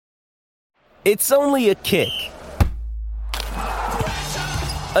It's only a kick,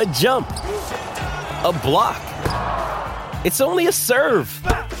 a jump, a block. It's only a serve.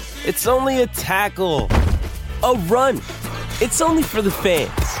 It's only a tackle, a run. It's only for the fans.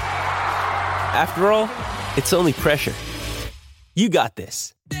 After all, it's only pressure. You got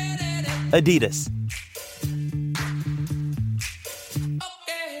this. Adidas.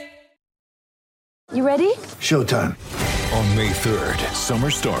 You ready? Showtime. On May 3rd, summer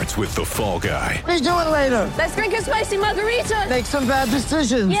starts with The Fall Guy. Let's do it later. Let's drink a spicy margarita. Make some bad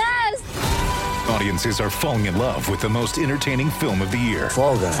decisions. Yes! Audiences are falling in love with the most entertaining film of the year.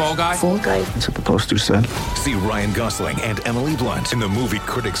 Fall Guy. Fall Guy? Fall guy. That's what the poster said. See Ryan Gosling and Emily Blunt in the movie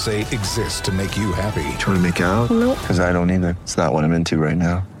critics say exists to make you happy. Trying to make it out? Nope. Because I don't either. It's not what I'm into right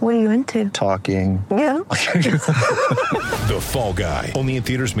now. What are you into? Talking. Yeah. The Fall Guy. Only in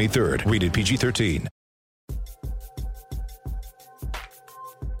theaters May 3rd. Rated PG-13.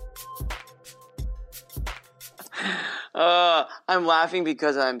 I'm laughing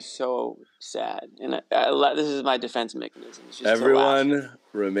because I'm so sad, and this is my defense mechanism. It's just Everyone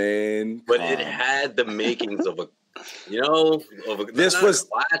remain But calm. it had the makings of a, This not was- a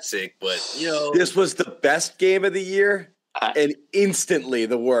classic, but This was the best game of the year, and instantly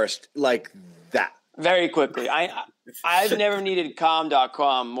the worst. Like that. very quickly. I've never needed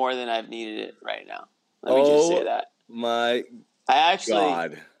calm.com more than I've needed it right now. Let me just say that. My I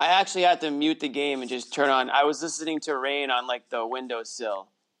God. actually had to mute the game and just turn on. I was listening to rain on like the windowsill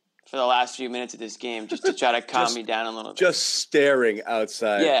for the last few minutes of this game just to try to calm me down a little bit. Just staring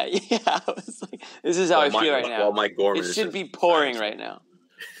outside. Yeah. I was like, this is how I feel right now. While Mike Gorman It is should be pouring right now.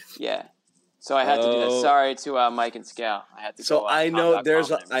 Yeah. So I had to do that. Sorry to Mike and Scal. I had to. So go, I know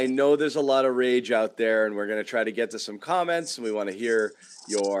calm.com. there's a lot of rage out there, and we're gonna try to get to some comments, and we want to hear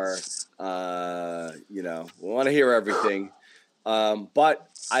your, we want to hear everything. But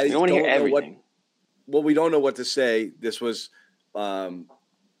I don't want to hear know everything. we don't know what to say. This was, and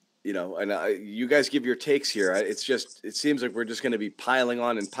you guys give your takes here. It seems like we're just going to be piling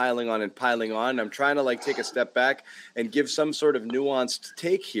on and piling on and piling on. I'm trying to take a step back and give some sort of nuanced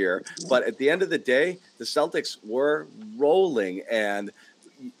take here. But at the end of the day, the Celtics were rolling and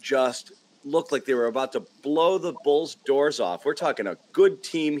just looked like they were about to blow the Bulls' doors off. We're talking a good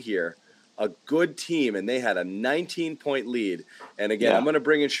team here. A good team, and they had a 19-point lead. And again, I'm going to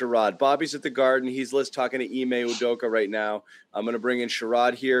bring in Sherrod. Bobby's at the Garden. He's talking to Ime Udoka right now. I'm going to bring in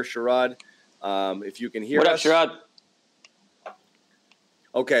Sherrod here. Sherrod, if you can hear us. What up, Sherrod?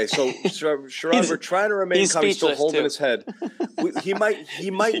 Okay, so Sherrod, we're trying to remain calm. He's still holding his head. He might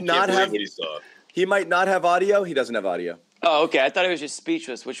not have. He might not have audio. He doesn't have audio. Oh, okay. I thought he was just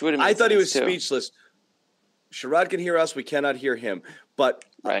speechless, which would have. I thought he was too. speechless. Sherrod can hear us. We cannot hear him. But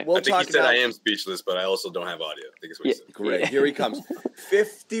right. we'll I think talk he said about, I am speechless, but I also don't have audio. I think it's what he said. Great. Here he comes.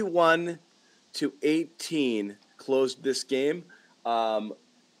 51-18 closed this game.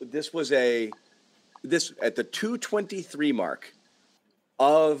 This was at the 2:23 mark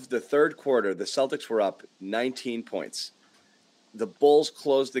of the third quarter, the Celtics were up 19 points. The Bulls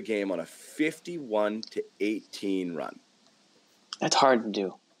closed the game on a 51-18 run. That's hard to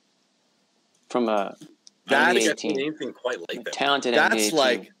do. From a anything quite like that. Talented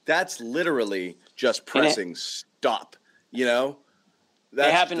NBA team. That's literally just pressing stop. That's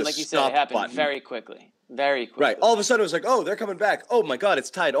it happened, like you said, it happened button. very quickly. Very quickly. Right. All of a sudden it was like, oh, they're coming back. Oh my God, it's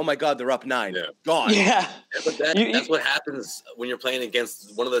tied. Oh my God, they're up 9. Yeah. Gone. Yeah. But that's what happens when you're playing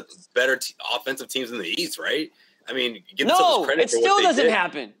against one of the better offensive teams in the East, right? I mean, give themselves credit for what they did. it still doesn't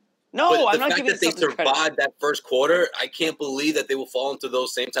happen. No, I'm not giving the fact that they survived that first quarter, I can't believe that they will fall into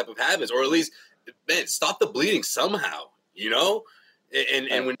those same type of habits, or at least, man, stop the bleeding somehow,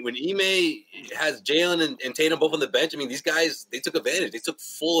 And when Ime has Jalen and Tatum both on the bench, I mean, these guys, they took advantage. They took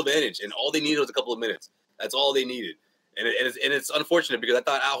full advantage, and all they needed was a couple of minutes. That's all they needed. And it's unfortunate because I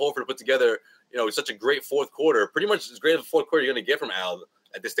thought Al Horford put together, such a great fourth quarter, pretty much as great of a fourth quarter you're going to get from Al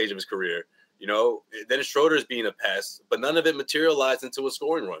at this stage of his career. Dennis Schroeder is being a pest, but none of it materialized into a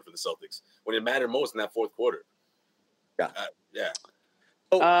scoring run for the Celtics when it mattered most in that fourth quarter. Yeah. Yeah.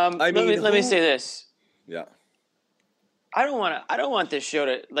 Let me say this. Yeah. I don't want this show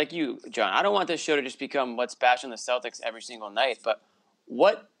to, like you, John, I don't want this show to just become let's bash on the Celtics every single night, but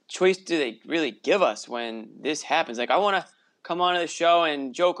what choice do they really give us when this happens? Like, I want to come on to the show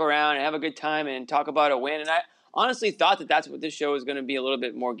and joke around and have a good time and talk about a win, and I honestly thought that that's what this show was going to be a little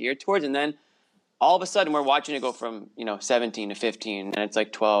bit more geared towards, and then all of a sudden we're watching it go from 17 to 15, and it's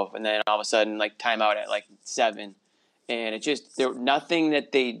like 12, and then all of a sudden like timeout at like 7, and it just nothing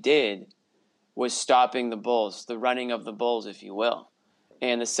that they did was stopping the Bulls, the running of the Bulls, if you will,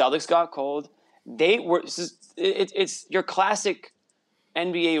 and the Celtics got cold. They were it's your classic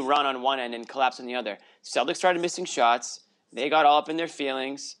NBA run on one end and collapse on the other. Celtics started missing shots. They got all up in their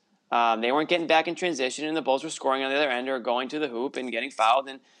feelings. They weren't getting back in transition, and the Bulls were scoring on the other end or going to the hoop and getting fouled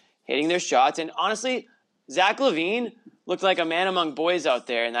and hitting their shots. And honestly, Zach LaVine looked like a man among boys out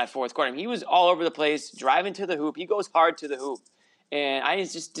there in that fourth quarter. I mean, he was all over the place, driving to the hoop. He goes hard to the hoop. And I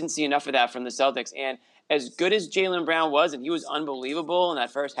just didn't see enough of that from the Celtics. And as good as Jaylen Brown was, and he was unbelievable in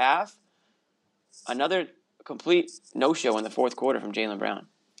that first half, another complete no-show in the fourth quarter from Jaylen Brown.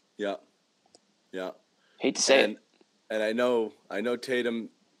 Yeah. Hate to say it. And I know Tatum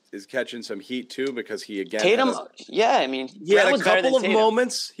is catching some heat too because he again Tatum, he had a couple of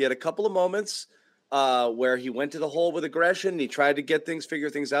moments. He had a couple of moments where he went to the hole with aggression. And he tried to figure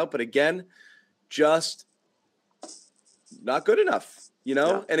things out, but again, just not good enough,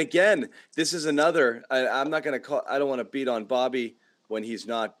 Yeah. And again, this is another. I'm not going to call. I don't want to beat on Bobby when he's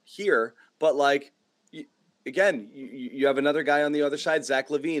not here, but like. Again, you have another guy on the other side, Zach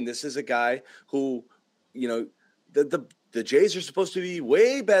LaVine. This is a guy who, the Jays are supposed to be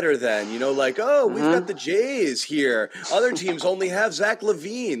way better than, we've got the Jays here. Other teams only have Zach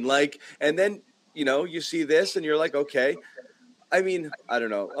LaVine. And then, you see this and you're like, okay. I mean, I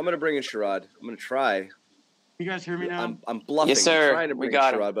don't know. I'm going to bring in Sherrod. I'm going to try. You guys hear me now? I'm bluffing. Yes, sir. I'm trying to bring in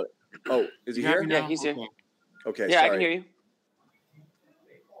Sherrod, but is he here? Yeah, he's here. Okay, yeah, sorry. I can hear you.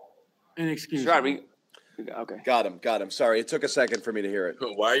 Inexcusable. Sherrod, okay. Got him. Sorry, it took a second for me to hear it.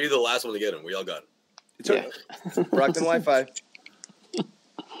 Why are you the last one to get him? We all got him. Brockton Wi-Fi.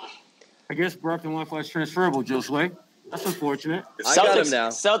 I guess Brockton Wi-Fi is transferable, Josue. That's unfortunate. I got him now.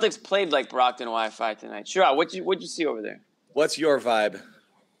 Celtics played like Brockton Wi-Fi tonight. Sherrod, what'd you see over there? What's your vibe?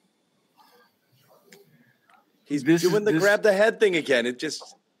 He's doing the grab the head thing again. It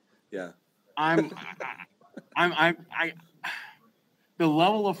just, yeah. The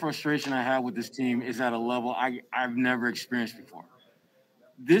level of frustration I have with this team is at a level I've never experienced before.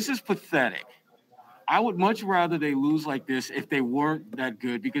 This is pathetic. I would much rather they lose like this if they weren't that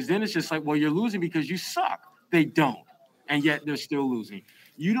good, because then it's just like, well, you're losing because you suck. They don't, and yet they're still losing.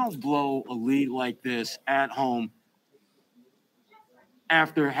 You don't blow a lead like this at home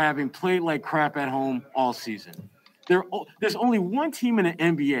after having played like crap at home all season. There's only one team in the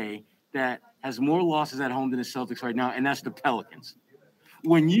NBA that has more losses at home than the Celtics right now, and that's the Pelicans.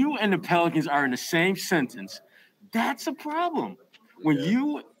 When you and the Pelicans are in the same sentence, that's a problem. When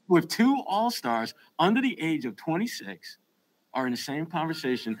you, with two all-stars under the age of 26, are in the same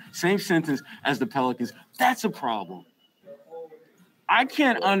conversation, same sentence as the Pelicans, that's a problem. I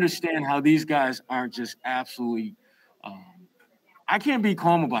can't understand how these guys aren't just absolutely I can't be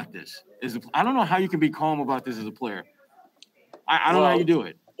calm about this. I don't know how you can be calm about this as a player. I don't know how you do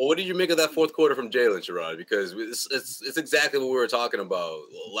it. Well, what did you make of that fourth quarter from Jaylen, Sherrod? Because it's exactly what we were talking about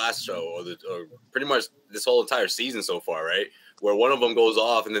last show, or pretty much this whole entire season so far, right? Where one of them goes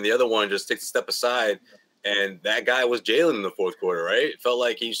off and then the other one just takes a step aside, and that guy was Jaylen in the fourth quarter, right? It felt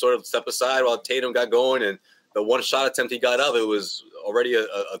like he sort of stepped aside while Tatum got going, and the one shot attempt he got up, it was already a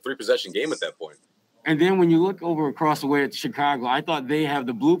three-possession game at that point. And then when you look over across the way at Chicago, I thought they have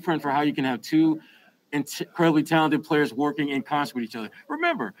the blueprint for how you can have two incredibly talented players working in concert with each other.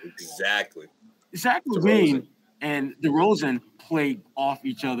 Remember, exactly. Zach LaVine and DeRozan played off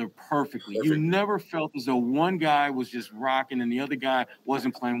each other perfectly. You never felt as though one guy was just rocking and the other guy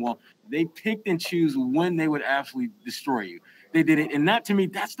wasn't playing well. They picked and choose when they would absolutely destroy you. They did it, and that to me,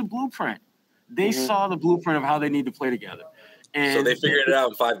 that's the blueprint. They saw the blueprint of how they need to play together. And so they figured it out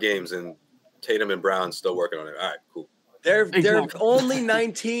in 5 games, and Tatum and Brown still working on it. All right, cool. They're only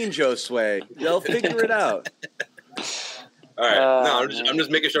 19, Josue. They'll figure it out. All right. I'm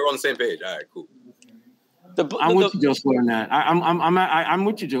just making sure we're on the same page. All right, cool. I'm with you, Josue, on that. I'm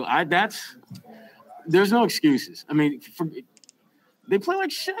with you, Joe. There's no excuses. I mean, they play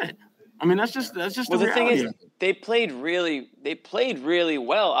like shit. I mean, that's just the reality. Thing is, they played really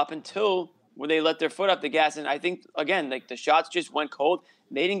well up until when they let their foot up the gas. And I think, again, like the shots just went cold.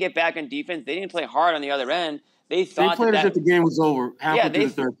 They didn't get back on defense. They didn't play hard on the other end. They played as if the game was over halfway through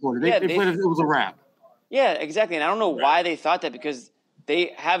the third quarter. They played as if it was a wrap. Yeah, exactly. And I don't know why they thought that, because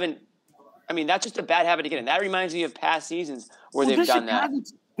they haven't. I mean, that's just a bad habit to get in. That reminds me of past seasons where they've done that.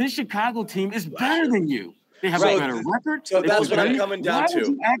 This Chicago team is better than you. They have a better record. So that's what I'm coming down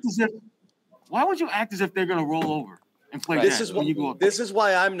to. Why would you act as if they're going to roll over and play This is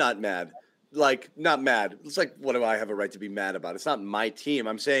why I'm not mad. Not mad. It's like, what do I have a right to be mad about? It's not my team.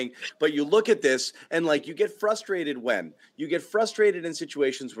 I'm saying, but you look at this and you get frustrated when you get frustrated in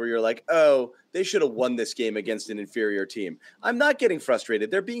situations where you're like, oh, they should have won this game against an inferior team. I'm not getting frustrated.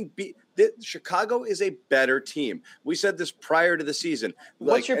 They're being beat. Chicago is a better team. We said this prior to the season.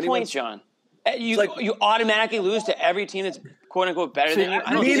 What's your point, John? You automatically lose to every team that's quote unquote better than you?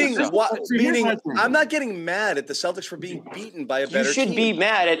 I don't Meaning, think so. what? See, here's Meaning, my thing. I'm not getting mad at the Celtics for being beaten by a better You should team. be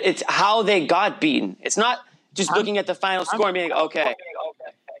mad at it's how they got beaten. It's not just looking at the final score and being like, okay.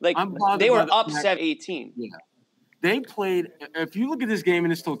 Like, I'm bothered they were by the up fact- 7-18. Yeah. They played, if you look at this game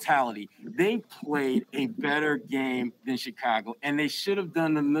in its totality, they played a better game than Chicago, and they should have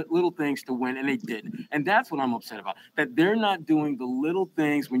done the little things to win, and they didn't. And that's what I'm upset about, that they're not doing the little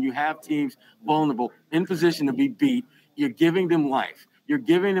things when you have teams vulnerable, in position to be beat. You're giving them life. You're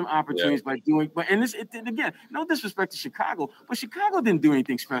giving them opportunities by doing, again, no disrespect to Chicago, but Chicago didn't do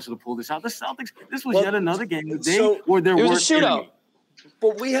anything special to pull this out. The Celtics, this was yet another game that they were their it was a worst shootout. enemy.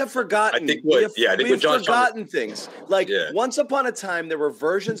 But we have forgotten. I think what we've John's forgotten things. Like Yeah. once upon a time, there were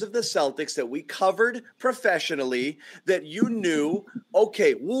versions of the Celtics that we covered professionally that you knew.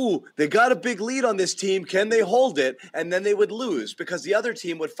 Okay, they got a big lead on this team. Can they hold it? And then they would lose because the other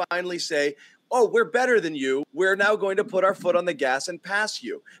team would finally say, "Oh, we're better than you. We're now going to put our foot on the gas and pass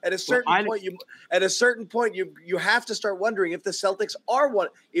you." At a certain point, you have to start wondering if the Celtics are one.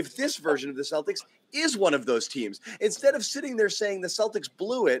 If this version of the Celtics is one of those teams, instead of sitting there saying the Celtics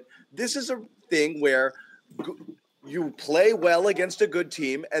blew it, this is a thing where you play well against a good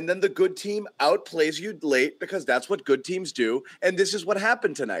team, and then the good team outplays you late because that's what good teams do. And this is what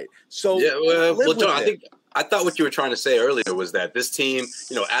happened tonight. So well, John, I thought what you were trying to say earlier was that this team,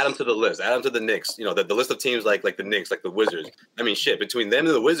 add them to the list, add them to the Knicks, the list of teams like the Knicks, like the Wizards. I mean, shit, between them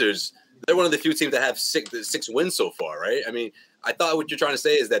and the Wizards, they're one of the few teams that have six wins so far, right? I mean, I thought what you're trying to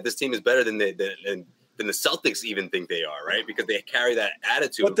say is that this team is better than the Celtics even think they are, right? Because they carry that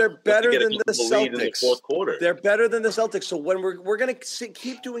attitude. But they're better than the Celtics. In the fourth quarter. They're better than the Celtics. So when we're going to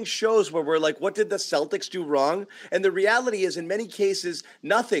keep doing shows where we're like, what did the Celtics do wrong? And the reality is, in many cases,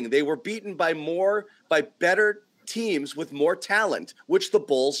 nothing. They were beaten by better teams with more talent, which the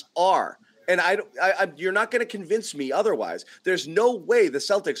Bulls are. And you're not going to convince me otherwise. There's no way the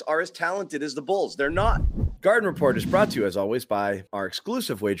Celtics are as talented as the Bulls. They're not. Garden Report is brought to you, as always, by our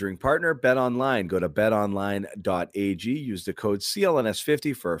exclusive wagering partner, BetOnline. Go to betonline.ag. Use the code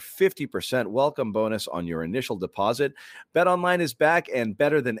CLNS50 for a 50% welcome bonus on your initial deposit. BetOnline is back and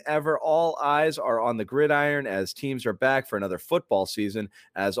better than ever. All eyes are on the gridiron as teams are back for another football season.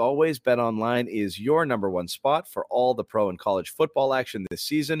 As always, BetOnline is your number one spot for all the pro and college football action this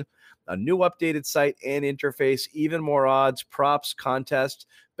season. A new updated site and interface, even more odds, props, contests.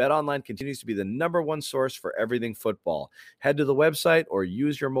 BetOnline continues to be the number one source for everything football. Head to the website or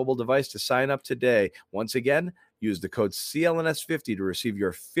use your mobile device to sign up today. Once again, use the code CLNS50 to receive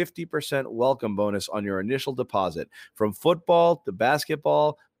your 50% welcome bonus on your initial deposit. From football to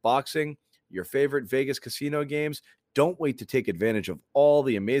basketball, boxing, your favorite Vegas casino games, don't wait to take advantage of all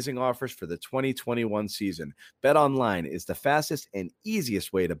the amazing offers for the 2021 season. BetOnline is the fastest and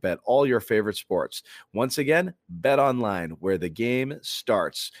easiest way to bet all your favorite sports. Once again, BetOnline, where the game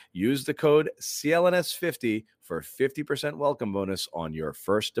starts. Use the code CLNS50 for a 50% welcome bonus on your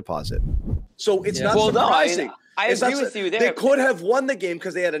first deposit. So it's not surprising. No, I agree with you there. They could have won the game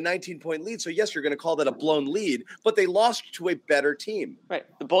because they had a 19-point lead. So, yes, you're going to call that a blown lead, but they lost to a better team. Right.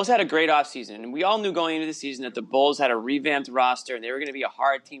 The Bulls had a great offseason, and we all knew going into the season that the Bulls had a revamped roster and they were going to be a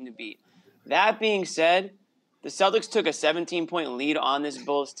hard team to beat. That being said, the Celtics took a 17-point lead on this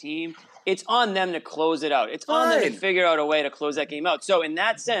Bulls team. It's on them to close it out. It's on them to figure out a way to close that game out. So, in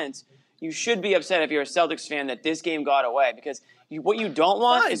that sense, you should be upset if you're a Celtics fan that this game got away because what you don't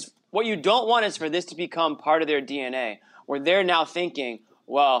want is for this to become part of their DNA, where they're now thinking,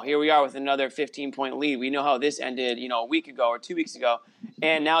 well, here we are with another 15-point lead. We know how this ended, a week ago or 2 weeks ago,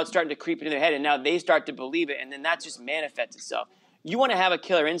 and now it's starting to creep into their head, and now they start to believe it, and then that just manifests itself. You want to have a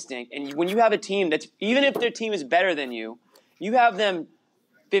killer instinct, and when you have a team that's, even if their team is better than you, you have them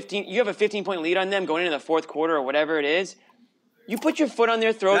you have a 15-point lead on them going into the fourth quarter or whatever it is, you put your foot on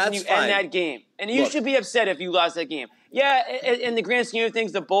their throats and you end that game. And you should be upset if you lost that game. Yeah, in the grand scheme of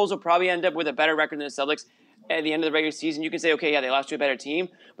things, the Bulls will probably end up with a better record than the Celtics at the end of the regular season. You can say, okay, yeah, they lost to a better team.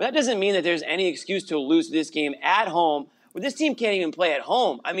 But that doesn't mean that there's any excuse to lose this game at home. Well, this team can't even play at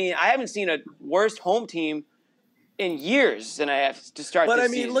home. I mean, I haven't seen a worse home team in years than I have to start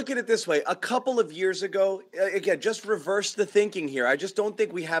this season. Look at it this way. A couple of years ago, again, just reverse the thinking here. I just don't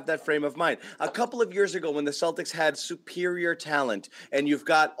think we have that frame of mind. A couple of years ago when the Celtics had superior talent and you've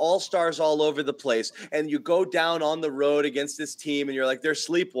got all-stars all over the place and you go down on the road against this team and you're like, they're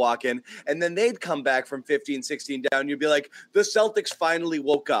sleepwalking, and then they'd come back from 15, 16 down. You'd be like, the Celtics finally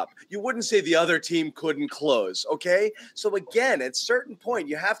woke up. You wouldn't say the other team couldn't close, okay? So again, at a certain point,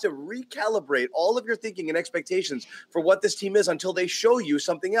 you have to recalibrate all of your thinking and expectations for what this team is until they show you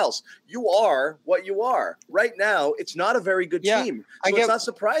something else. You are what you are. Right now, it's not a very good team. So it's not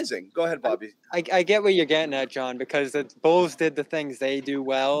surprising. Go ahead, Bobby. I get what you're getting at, John, because the Bulls did the things they do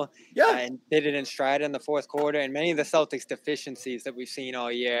well and did it in stride in the fourth quarter. And many of the Celtics deficiencies that we've seen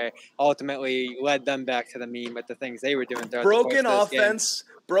all year ultimately led them back to the mean with the things they were doing. Broken offense.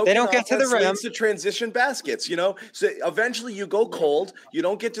 They don't get to the rim. Leads to transition baskets, So eventually you go cold. You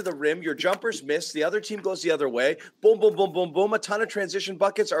don't get to the rim. Your jumpers miss. The other team goes the other way. Boom, boom, boom, boom, boom. A ton of transition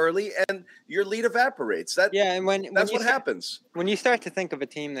buckets early, and your lead evaporates. That's what happens. When you start to think of a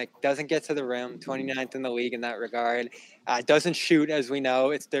team that doesn't get to the rim, 29th in the league in that regard, doesn't shoot, as we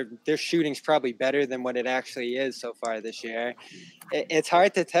know, their shooting's probably better than what it actually is so far this year. It's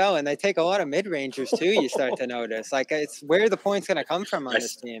hard to tell, and they take a lot of mid-rangers too. You start to notice, it's where the point's going to come from on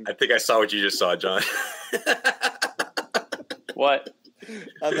this team. I think I saw what you just saw, John. What?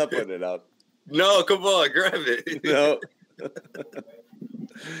 I'm not putting it up. No, come on, grab it. No.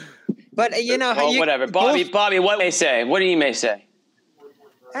 But whatever, Bobby. What may say? What do you may say?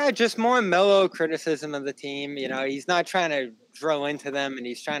 Just more mellow criticism of the team. He's not trying to drill into them, and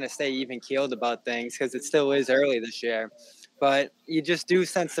he's trying to stay even keeled about things because it still is early this year. But you just do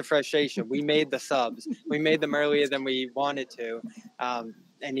sense the frustration. We made the subs. We made them earlier than we wanted to.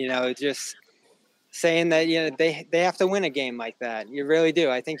 Just saying that, they have to win a game like that. You really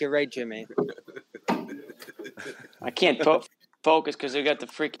do. I think you're right, Jimmy. I can't focus because we got the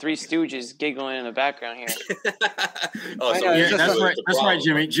freak Three Stooges giggling in the background here. That's right. That's right,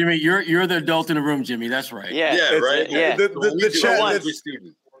 Jimmy. Jimmy, you're the adult in the room, Jimmy. That's right. Yeah, right. Yeah.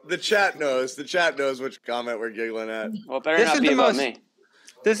 The chat knows. The chat knows which comment we're giggling at. Well, it better not be about me.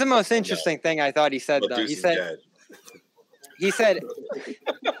 This is the most interesting thing I thought he said, though. He said.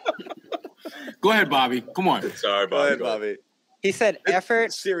 Go ahead, Bobby. Come on. Sorry, Bobby. Go ahead, Bobby. He said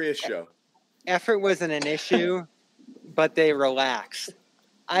effort. Serious show. Effort wasn't an issue, but they relaxed.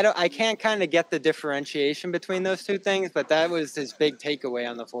 I can't kind of get the differentiation between those two things, but that was his big takeaway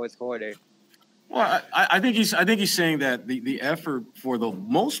on the fourth quarter. Well, I think he's saying that the effort for the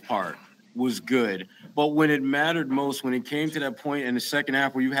most part was good, but when it mattered most, when it came to that point in the second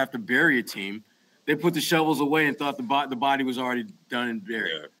half where you have to bury a team, they put the shovels away and thought the body was already done and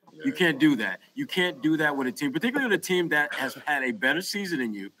buried. Yeah. You can't do that. You can't do that with a team, particularly with a team that has had a better season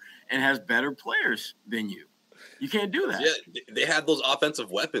than you and has better players than you. You can't do that. Yeah, they have those offensive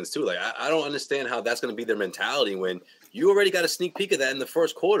weapons too. I don't understand how that's going to be their mentality when you already got a sneak peek of that in the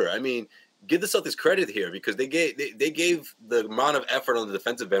first quarter. I mean, give the Celtics credit here because they gave the amount of effort on the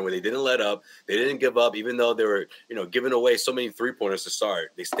defensive end where they didn't let up, they didn't give up, even though they were giving away so many 3-pointers to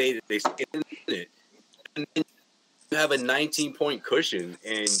start. They stayed in it, and then you have a 19-point cushion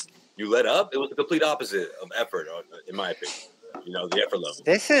and you let up. It was the complete opposite of effort, in my opinion. The effort level.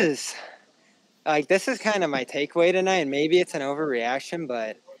 This is kind of my takeaway tonight, and maybe it's an overreaction,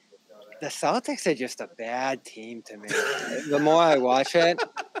 but the Celtics are just a bad team to me. The more I watch it,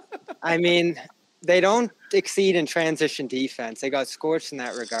 I mean, they don't exceed in transition defense. They got scorched in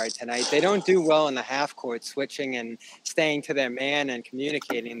that regard tonight. They don't do well in the half court, switching and staying to their man and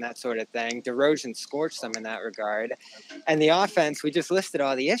communicating, that sort of thing. DeRozan scorched them in that regard. And the offense, we just listed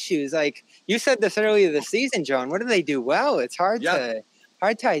all the issues. Like you said this earlier this season, John, what do they do well? It's hard to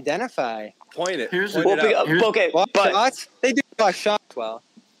identify. Point it. Shots? They do block shots well.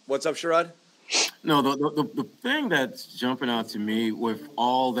 What's up, Sherrod? No, the thing that's jumping out to me with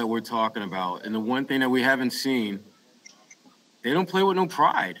all that we're talking about, and the one thing that we haven't seen, they don't play with no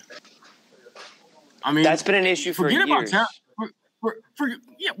pride. I mean, that's been an issue for years.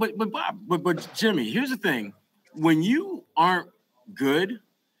 But Jimmy, here's the thing: when you aren't good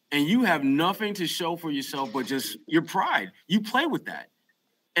and you have nothing to show for yourself but just your pride, you play with that,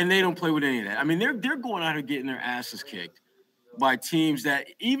 and they don't play with any of that. I mean, they're going out here getting their asses kicked by teams that,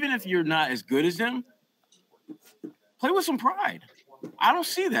 even if you're not as good as them, play with some pride. I don't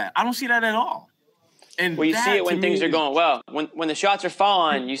see that. I don't see that at all. And you see it when things are going well. When the shots are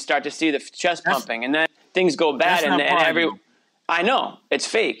falling, you start to see the chest pumping, and then things go bad, I know it's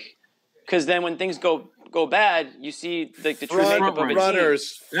fake, because then when things go bad, you see the true makeup of a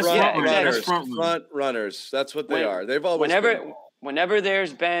team. Front runners. That's what they are. They've always been. Whenever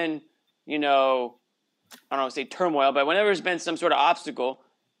there's been, I don't want to say turmoil, but whenever there's been some sort of obstacle,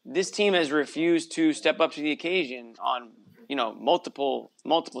 this team has refused to step up to the occasion on, multiple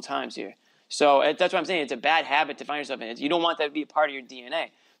times here. So that's what I'm saying. It's a bad habit to find yourself in. You don't want that to be a part of your DNA.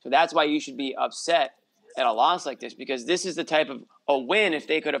 So that's why you should be upset at a loss like this, because this is the type of a win, if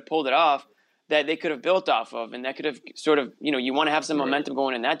they could have pulled it off, that they could have built off of, and that could have sort of, you want to have some momentum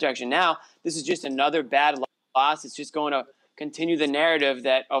going in that direction. Now, this is just another bad loss. It's just going to continue the narrative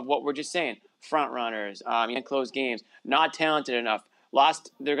of what we're just saying. Front runners, close games, not talented enough.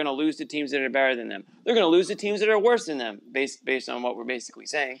 They're going to lose to teams that are better than them. They're going to lose to teams that are worse than them, based on what we're basically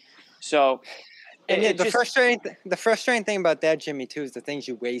saying. So, the frustrating thing about that, Jimmy, too, is the things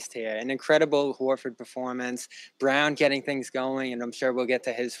you waste here. An incredible Horford performance, Brown getting things going, and I'm sure we'll get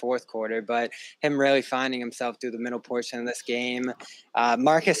to his fourth quarter, but him really finding himself through the middle portion of this game.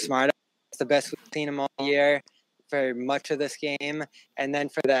 Marcus Smart, the best we've seen him all year for much of this game, and then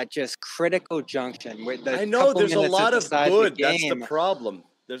for that just critical junction with the I know there's a lot of good. That's the problem.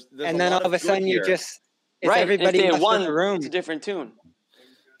 There's and then all of a sudden you just everybody left won in the room. It's a different tune.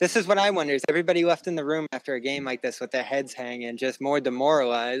 This is what I wonder: is everybody left in the room after a game like this with their heads hanging, just more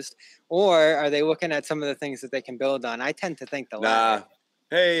demoralized, or are they looking at some of the things that they can build on? I tend to think the latter.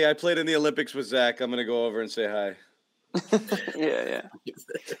 Hey, I played in the Olympics with Zach. I'm gonna go over and say hi. Yeah.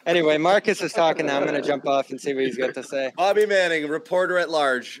 Anyway, Marcus is talking now. I'm going to jump off and see what he's got to say. Bobby Manning, reporter at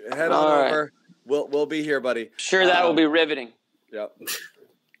large. Head on over. We'll be here, buddy. Sure, that will be riveting. Yep.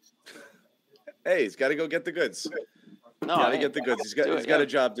 Hey, he's got to go get the goods. No, got to get the goods. He's got a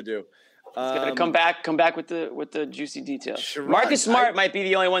job to do. He's got to come back with the juicy details. Sherrod, Marcus Smart might be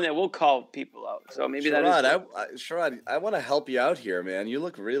the only one that will call people out. So maybe Sherrod, Sherrod, I want to help you out here, man. You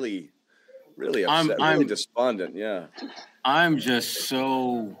look really upset, really despondent. Yeah. I'm just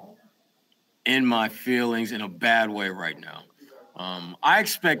so in my feelings in a bad way right now. I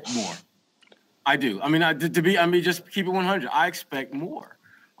expect more. I do. I mean, just keep it 100. I expect more.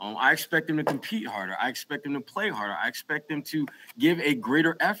 I expect them to compete harder. I expect them to play harder. I expect them to give a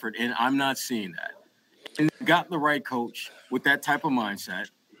greater effort, and I'm not seeing that. And you've got the right coach with that type of mindset.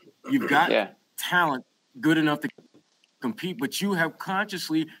 You've got talent good enough to compete, but you have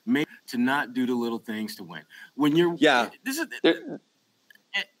consciously made to not do the little things to win. When you're this is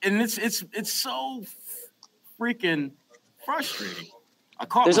and it's so freaking frustrating.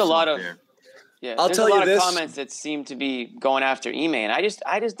 There's a lot of there. I'll there's tell a you lot this. of comments that seem to be going after Ime, and I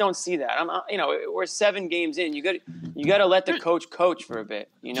just don't see that. We're 7 games in. You got to let the coach for a bit.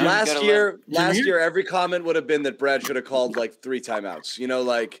 Last year, every comment would have been that Brad should have called like 3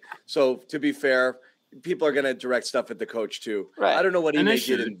 timeouts. So to be fair, people are going to direct stuff at the coach too. Right. I don't know what Ime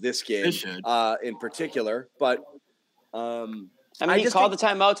did in this game in particular, but he called the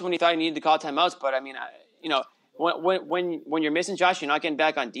timeouts when he thought he needed to call timeouts. But when you're missing Josh, you're not getting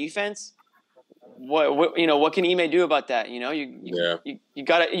back on defense. What can Ime do about that?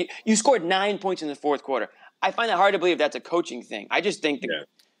 You scored 9 points in the fourth quarter. I find that hard to believe that's a coaching thing. I just think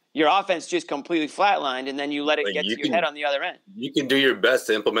your offense just completely flatlined, and then you let it get to your head on the other end. You can do your best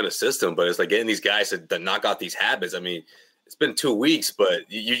to implement a system, but it's like getting these guys to knock out these habits. I mean, it's been 2 weeks, but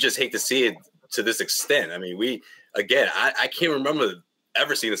you just hate to see it to this extent. I mean, I can't remember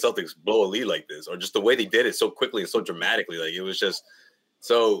ever seeing the Celtics blow a lead like this, or just the way they did it so quickly and so dramatically. Like, it was just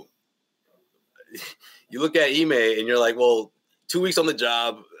so. You look at Ime and you're like, well, 2 weeks on the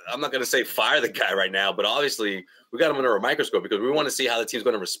job. I'm not going to say fire the guy right now, but obviously we got him under a microscope because we want to see how the team's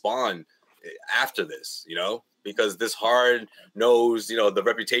going to respond after this, because this hard-nosed, the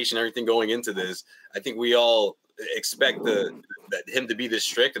reputation, everything going into this, I think we all expect that him to be this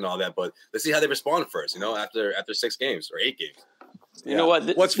strict and all that, but let's see how they respond first, after 6 games or 8 games. You know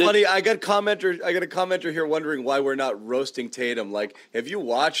what? What's funny? I got a commenter here wondering why we're not roasting Tatum. Like, have you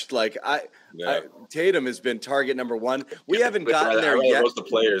watched? Tatum has been target number 1. We haven't gotten there yet. Roast the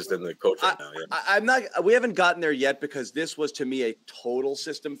players than the coach right now. We haven't gotten there yet because this was to me a total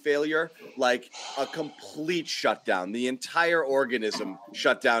system failure, like a complete shutdown. The entire organism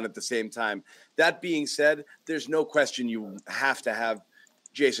shut down at the same time. That being said, there's no question you have to have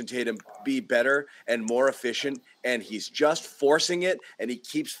Jason Tatum be better and more efficient, and he's just forcing it, and he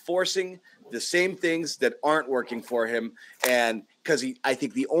keeps forcing the same things that aren't working for him. And because I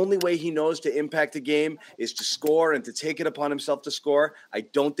think the only way he knows to impact a game is to score and to take it upon himself to score. I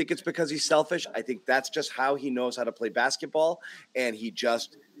don't think it's because he's selfish. I think that's just how he knows how to play basketball, and he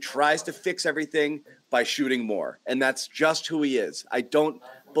just tries to fix everything by shooting more, and that's just who he is. I don't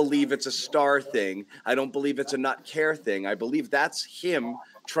believe it's a star thing. I don't believe it's a not care thing. I believe that's him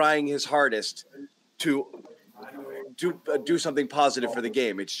trying his hardest to do something positive for the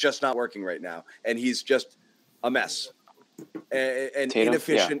game. It's just not working right now, and he's just a mess and Tatum,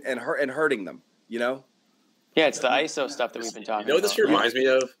 inefficient and hurting them. Yeah, it's the ISO stuff that we've been talking about. This reminds me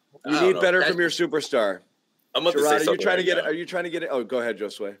of? You need better from your superstar. I'm about to say something. Are you trying to get it? Oh, go ahead,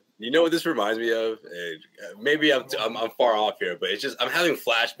 Josue. You know what this reminds me of? Maybe I'm far off here, but it's just I'm having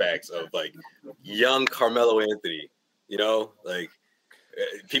flashbacks of like young Carmelo Anthony.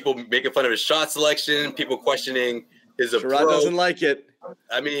 People making fun of his shot selection, people questioning is a Sherrod pro. doesn't like it.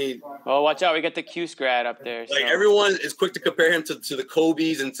 I mean, Oh, watch out! We got the Cuse grad up there. like so. everyone is quick to compare him to the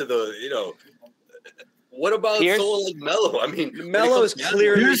Kobe's and to the, you know. What about Pierce? someone like Melo? I mean, when it Melo is comes down-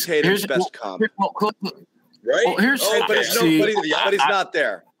 clearly Tatum's best comp. right? here's- Oh, But okay. he's not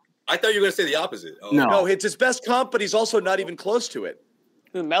there. I thought you were going to say the opposite. Oh. No, it's his best comp, but he's also not even close to it.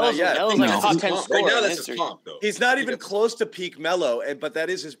 Dude, Melo's Not yet. like a top 10 Right scorer now, in that's history. his comp, though. He's not even close to peak Melo, but that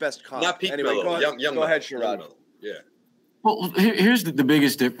is his best comp. Not peak anyway, Melo. Go ahead, Sherrod. Yeah. Well, here's the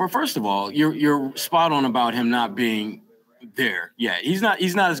biggest difference. First of all, you're spot on about him not being there. Yeah, he's not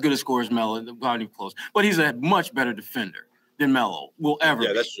as good a scorer as Melo, not even close. But he's a much better defender than Melo will ever. Yeah,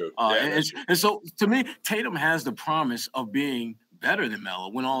 be. that's true. And so to me, Tatum has the promise of being better than Melo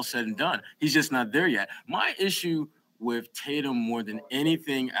when all is said and done. He's just not there yet. My issue with Tatum more than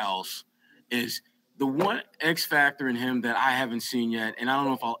anything else is the one X factor in him that I haven't seen yet, and I don't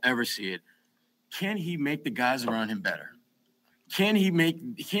know if I'll ever see it. Can he make the guys around him better? Can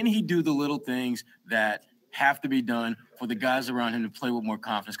he do the little things that have to be done for the guys around him to play with more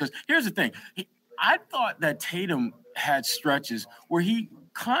confidence? Because here's the thing. I thought that Tatum had stretches where he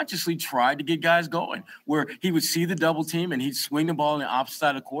consciously tried to get guys going, where he would see the double team and he'd swing the ball on the opposite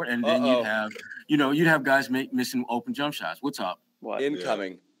side of the court, and then you'd have guys missing open jump shots. What's up? What?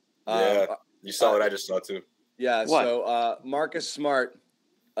 Incoming. Yeah. You saw what I just saw too. Yeah. What? So Marcus Smart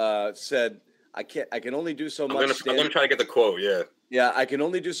said, I can only do so much. I'm gonna try to get the quote. Yeah. Yeah, I can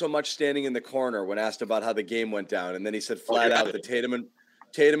only do so much standing in the corner when asked about how the game went down. And then he said flat out that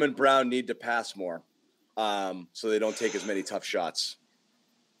Tatum and Brown need to pass more so they don't take as many tough shots.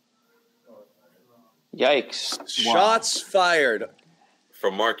 Yikes. Shots fired.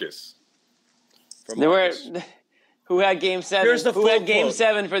 From Marcus. Who had game 7? Here's the Who had full game quote.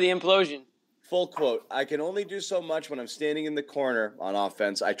 7 for the implosion? Full quote. I can only do so much when I'm standing in the corner on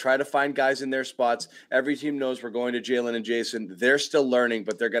offense. I try to find guys in their spots. Every team knows we're going to Jalen and Jason. They're still learning,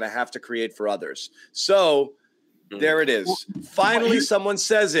 but they're going to have to create for others. So there it is. Finally, someone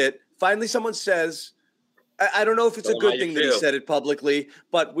says it. Finally, someone says, I don't know if it's a good thing that he said it publicly,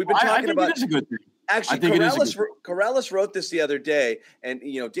 but we've been talking about it is a good thing. Actually, Corrales wrote this the other day, and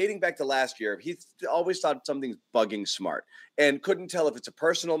dating back to last year, he always thought something's bugging Smart and couldn't tell if it's a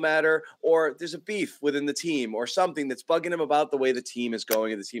personal matter or there's a beef within the team or something that's bugging him about the way the team is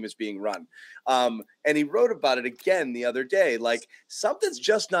going and the team is being run. And he wrote about it again the other day, like something's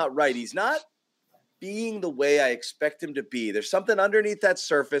just not right. He's not being the way I expect him to be. There's something underneath that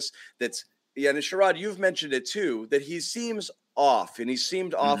surface that's, and Sherrod, you've mentioned it too, that he seems off, and he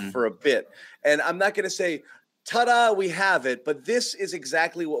seemed off for a bit. And I'm not going to say, ta-da, we have it, but this is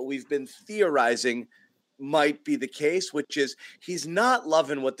exactly what we've been theorizing might be the case, which is he's not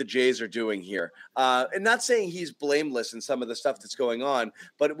loving what the Jays are doing here. And not saying he's blameless in some of the stuff that's going on,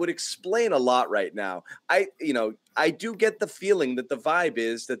 but it would explain a lot right now. I do get the feeling that the vibe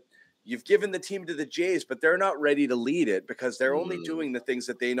is that you've given the team to the Jays, but they're not ready to lead it because they're only doing the things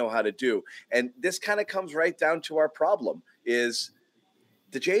that they know how to do. And this kind of comes right down to our problem is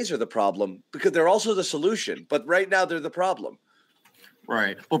the Jays are the problem because they're also the solution. But right now they're the problem.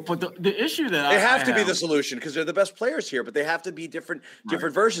 Right. But the issue that they have to be the solution because they're the best players here, but they have to be different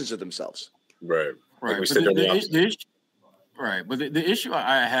versions of themselves. Right. Right. Like But the issue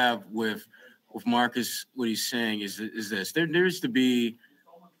I have with Marcus, what he's saying is this: there needs to be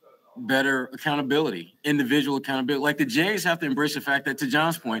better accountability, individual accountability. Like the Jays have to embrace the fact that, to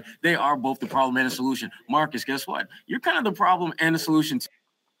John's point, they are both the problem and the solution. Marcus, guess what? You're kind of the problem and the solution.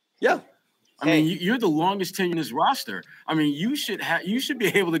 Yeah. I mean, you're the longest tenure in this roster. I mean, you should be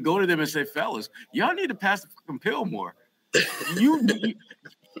able to go to them and say, fellas, y'all need to pass the fucking pill more.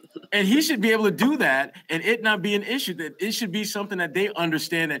 And he should be able to do that and it not be an issue. That it should be something that they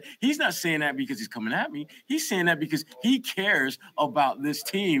understand that he's not saying that because he's coming at me. He's saying that because he cares about this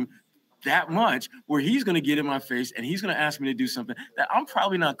team that much where he's going to get in my face and he's going to ask me to do something that I'm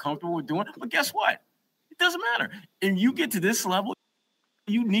probably not comfortable with doing. But guess what? It doesn't matter. And you get to this level,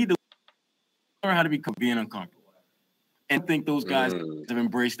 you need to learn how to be being uncomfortable. And I think those guys have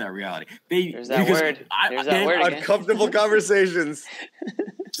embraced that reality. There's that word. There's that word again. Uncomfortable conversations.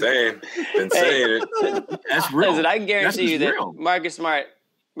 Been saying it. That's real. Listen, I can guarantee you that real. Marcus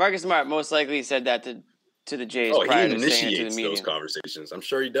Smart most likely said that to the Jays prior to saying it to the media. Those conversations. I'm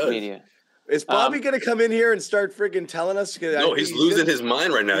sure he does. Media. Is Bobby going to come in here and start friggin' telling us? No, he's losing his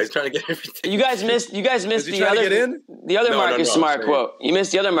mind right now. He's trying to get everything. You guys missed the other Marcus Smart quote. You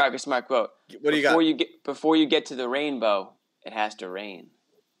missed the other Marcus Smart quote. What do you got? Before you get to the rainbow, it has to rain.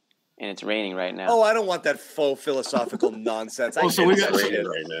 And it's raining right now. Oh, I don't want that faux philosophical nonsense. So we got raining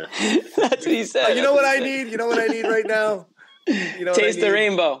right now. That's what he said. You know what I need? You know what I need right now? You know, Taste what I the need?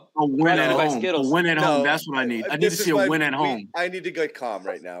 rainbow. A win Presented at by home. Skittles. A win at No, home. That's what I need. I need to This is see a why win at home. I need to get calm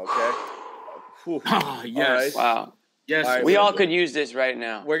right now. Okay. Whew. Yes. All right. Wow. Yes. All right, We all could use this right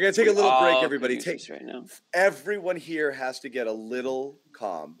now. We're gonna take a We little break, all everybody. could use this right now. Everyone here has to get a little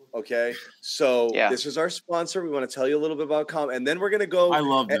calm. Okay. So Yeah. this is our sponsor. We want to tell you a little bit about calm, and then we're gonna go. I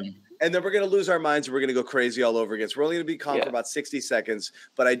love them. And then we're going to lose our minds and we're going to go crazy all over again. So we're only going to be calm Yeah. for about 60 seconds.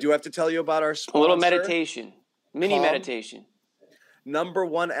 But I do have to tell you about our sponsor. A little meditation. Mini Calm. meditation. Number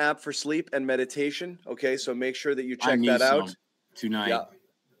one app for sleep and meditation. Okay, so make sure that you I check need that out. some tonight.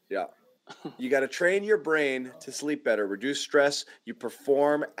 Yeah. You got to train your brain to sleep better, reduce stress. You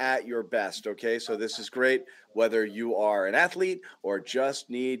perform at your best. Okay, so this is great whether you are an athlete or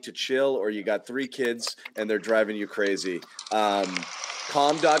just need to chill or you got 3 kids and they're driving you crazy.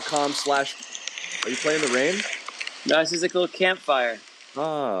 Calm.com/ Are you playing the rain? No, this is like a little campfire.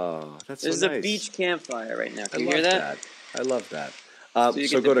 Oh, that's This is so a nice. beach campfire right now. I Can you love hear that? I love that. So you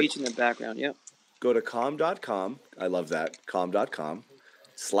So get go the to beach in the background. Yep. go to calm.com. I love that.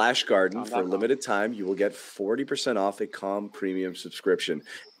 Calm.com/garden for a limited time. You will get 40% off a Calm premium subscription.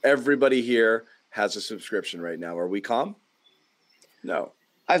 Everybody here has a subscription right now. Are we calm? No.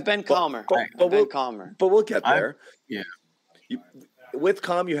 I've been calmer. I've been calmer. But we'll get there. Yeah. With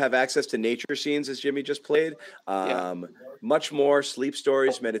Calm, you have access to nature scenes, as Jimmy just played. Much more, sleep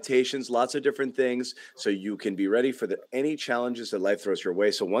stories, meditations, lots of different things. So you can be ready for any challenges that life throws your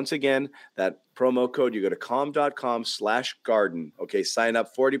way. So once again, that promo code, you go to calm.com/garden. Okay, sign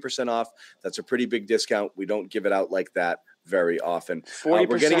up, 40% off. That's a pretty big discount. We don't give it out like that very often. 40%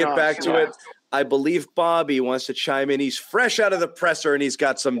 we're going to get off, back to yeah. it. I believe Bobby wants to chime in. He's fresh out of the presser and he's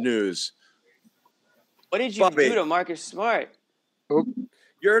got some news. What did you Bobby. do to Marcus Smart?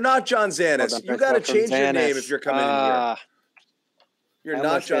 You're not John Zanis. Hold on, You got to first change from your name Zanis. if you're coming in here. You're I not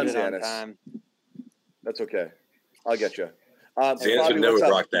almost John did it on Zanis. time. That's okay. I'll get you. Zanis would never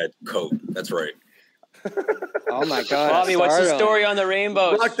rock that coat. That's right. Oh my God, Bobby, what's the Startling. story on the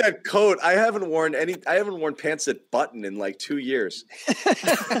rainbows? Rock that coat. I haven't worn pants that button in like 2 years.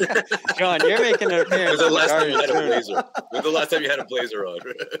 John, you're making an appearance. When's the last time on you had a Garden soon. blazer? When's the last time you had a blazer on?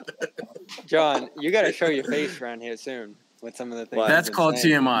 John, you got to show your face around here soon with some of the things. Wow. That's you've been called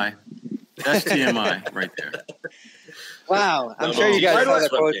saying. TMI. That's TMI right there. Wow, I'm No, sure you no, guys why saw do the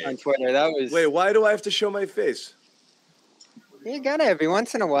I- quote on Twitter. That was. Wait, why do I have to show my face? You got to every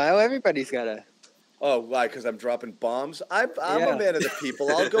once in a while. Everybody's got to. Oh, why? Because I'm dropping bombs? I'm Yeah. a man of the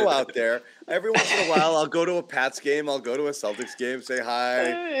people. I'll go out there. Every once in a while, I'll go to a Pats game. I'll go to a Celtics game, say hi,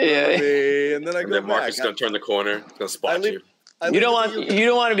 Yeah. Bobby, and then I And go then Marcus is back. gonna turn the corner, gonna I spot leave- you. I You leave don't it want to you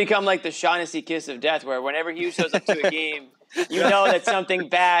don't want to become like the Shaughnessy kiss of death, where whenever he shows up to a game, you know that something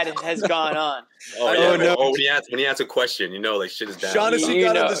bad has gone on. Oh yeah. no. Or when he asks a question, you know, like shit is down. Shaughnessy You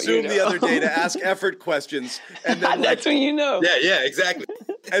got on know, the Zoom you the know. other day to ask effort questions, and then That's when you know. Yeah, exactly.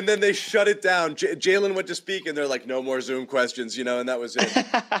 and then they shut it down. Jalen went to speak, and they're like, "No more Zoom questions," and that was it.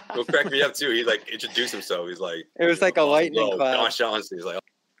 What cracked me up too, he like introduced himself. He's like, It was like a lightning "Hello, cloud. John Shaughnessy." He's like,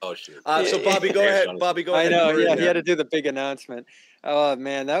 oh shit. So Bobby, go Yeah, ahead. Shaughnessy. Bobby, go I ahead. know. You were Yeah, in he had there. to do the big announcement. Oh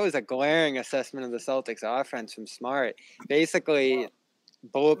man, that was a glaring assessment of the Celtics offense from Smart. Basically,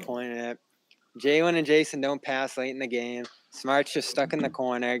 bullet pointing it. Jalen and Jason don't pass late in the game. Smart's just stuck in the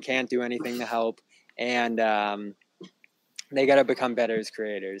corner, can't do anything to help, and they got to become better as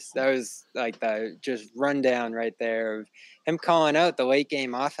creators. That was like the just rundown right there of him calling out the late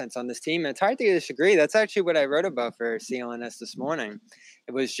game offense on this team. And it's hard to disagree. That's actually what I wrote about for CLNS this morning.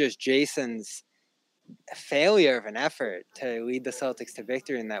 It was just Jason's failure of an effort to lead the Celtics to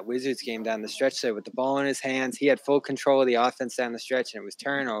victory in that Wizards game down the stretch there with the ball in his hands. He had full control of the offense down the stretch, and it was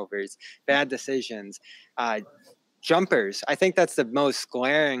turnovers, bad decisions, jumpers. I think that's the most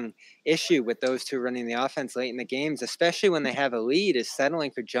glaring issue with those two running the offense late in the games, especially when they have a lead, is settling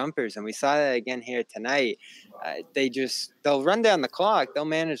for jumpers. And we saw that again here tonight. They'll run down the clock. They'll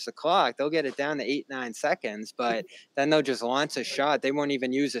manage the clock. They'll get it down to 8-9 seconds, but then they'll just launch a shot. They won't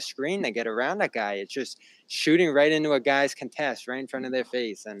even use a screen to get around a guy. It's just shooting right into a guy's contest right in front of their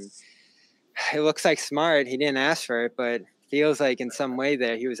face. And it looks like Smart. He didn't ask for it, but feels like in some way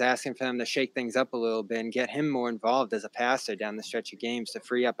there he was asking for them to shake things up a little bit and get him more involved as a passer down the stretch of games to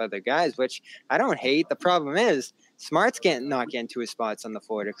free up other guys, which I don't hate. The problem is Smart's not getting to his spots on the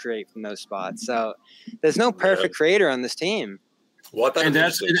floor to create from those spots. So there's no perfect creator on this team. Well, I thought And it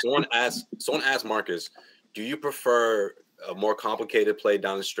was that's- interesting. Someone asked Marcus, do you prefer a more complicated play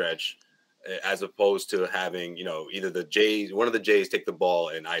down the stretch as opposed to having, either one of the Jays take the ball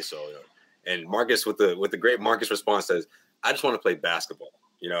and ISO? And Marcus, with the great Marcus response, says, I just want to play basketball,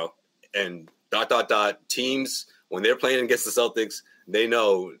 and ... teams, when they're playing against the Celtics, They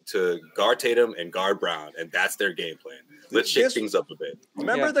know to guard Tatum and guard Brown, and that's their game plan. Let's shake things up a bit.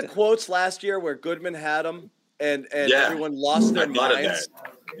 Remember the quotes last year where Goodman had them and everyone lost their minds?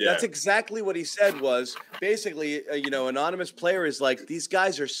 Yeah. That's exactly what he said was basically, anonymous player is like, these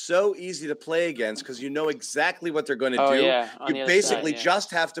guys are so easy to play against because you know exactly what they're going to do. Yeah, you basically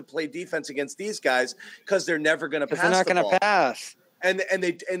just have to play defense against these guys because they're never going to pass. They're not going to pass.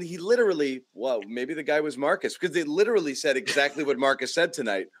 And he literally, well, maybe the guy was Marcus because they literally said exactly what Marcus said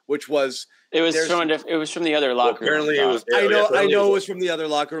tonight, which was it was from the other locker room. Apparently, it was. I know it was from the other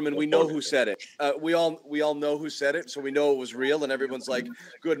locker room, and we know who said it. We all know who said it, so we know it was real. And everyone's like,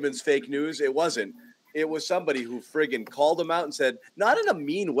 Goodman's fake news. It wasn't. It was somebody who friggin' called him out and said, not in a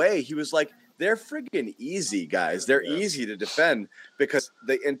mean way. He was like, they're friggin' easy, guys. They're easy to defend because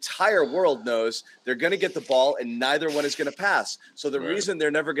the entire world knows they're going to get the ball and neither one is going to pass. So the reason they're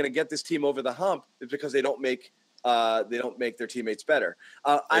never going to get this team over the hump is because they don't make their teammates better.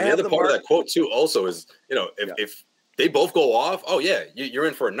 And the other part of that quote too also is, if they both go off, you're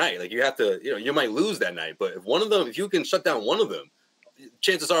in for a night. Like you have to, you might lose that night. But if you can shut down one of them,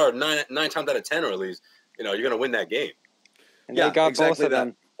 chances are nine times out of 10, or at least, you're going to win that game. And they got both of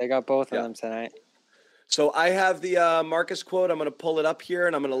them. They got both of them tonight. So I have the Marcus quote. I'm going to pull it up here,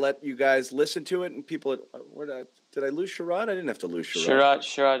 and I'm going to let you guys listen to it. And people, did I lose Sherrod? I didn't have to lose Sherrod.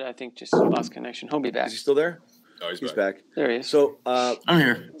 Sherrod, I think just lost connection. He'll be back. Is he still there? Oh, he's back. There he is. So I'm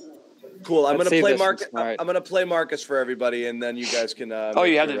here. Cool. I'm going to play Marcus. I'm going to play Marcus for everybody, and then you guys can.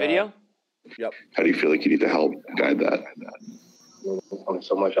 You have the video? Yep. How do you feel like you need to help guide that? Only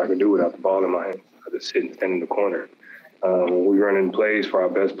so much I can do without the ball in my hand. I just sit and stand in the corner. When we run in plays for our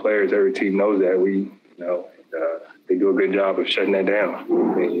best players, every team knows that they do a good job of shutting that down.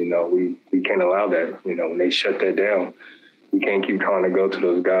 And, we can't allow that. When they shut that down, we can't keep trying to go to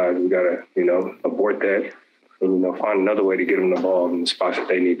those guys. We got to, abort that and, find another way to get them the ball in the spots that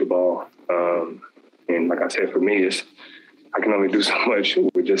they need the ball. And like I said, for me, I can only do so much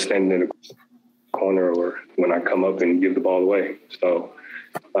with just standing in the corner or when I come up and give the ball away. So,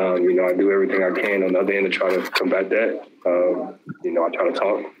 I do everything I can on the other end to try to combat that. I try to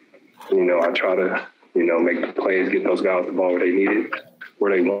talk. I try to, make the plays, get those guys the ball where they need it,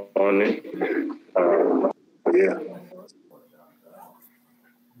 where they want it.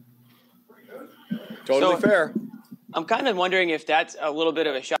 Totally fair. I'm kind of wondering if that's a little bit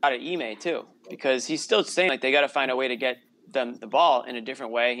of a shot at Ime too, because he's still saying like they got to find a way to get them the ball in a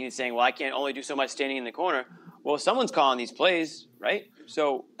different way. He's saying, well, I can't only do so much standing in the corner. Well, someone's calling these plays, right?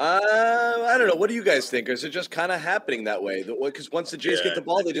 So I don't know. What do you guys think? Or is it just kind of happening that way? Because once the Jays get the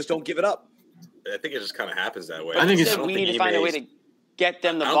ball, they just don't give it up. I think it just kind of happens that way. I think we need to find a way to get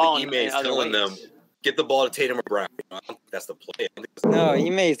them the ball in other ways. Them, get the ball to Tatum or Brown. I don't think that's the play. No,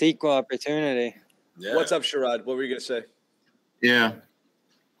 Ime's equal opportunity. Yeah. What's up, Sherrod? What were you going to say? Yeah.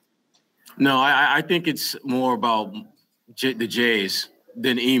 No, I think it's more about the Jays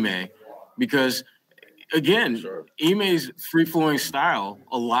than Ime because, again, Ime's free-flowing style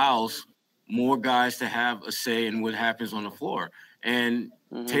allows more guys to have a say in what happens on the floor. And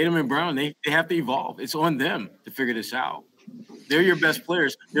Tatum and Brown, they have to evolve. It's on them to figure this out. They're your best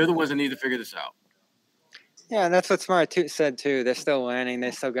players. They're the ones that need to figure this out. Yeah, and that's what Smart said, too. They're still learning.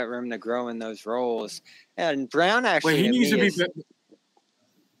 They still got room to grow in those roles. And Brown actually he needs to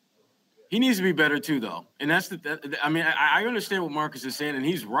be better, too, though. And that's I understand what Marcus is saying, and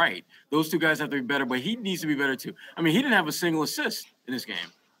he's right. Those two guys have to be better, but he needs to be better, too. I mean, he didn't have a single assist in this game.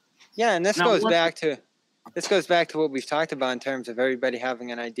 Yeah, and this goes back to what we've talked about in terms of everybody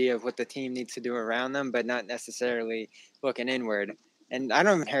having an idea of what the team needs to do around them, but not necessarily looking inward. And I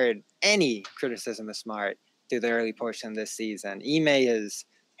haven't heard any criticism of Smart through the early portion of this season. Ime has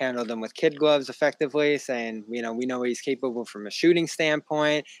handled them with kid gloves effectively, saying, we know what he's capable from a shooting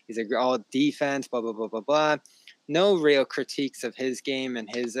standpoint. He's all defense, blah, blah, blah, blah, blah. No real critiques of his game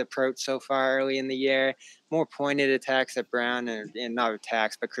and his approach so far early in the year. More pointed attacks at Brown, and not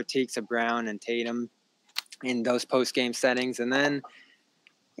attacks, but critiques of Brown and Tatum in those post-game settings. And then,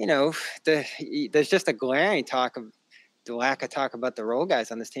 there's just a glaring the lack of talk about the role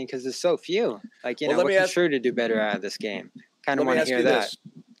guys on this team because there's so few. We're sure to do better out of this game. Kind of want to hear that.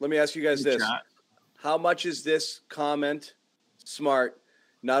 Let me ask you guys this. How much is this comment Smart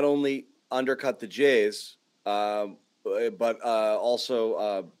not only undercut the Jays, but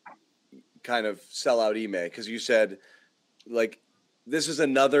also kind of sell out Ime? Because you said, this is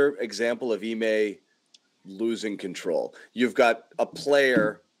another example of Ime losing control. You've got a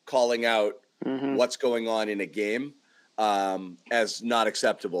player calling out what's going on in a game as not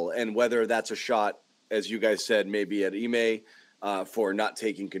acceptable. And whether that's a shot, as you guys said, maybe at Ime, for not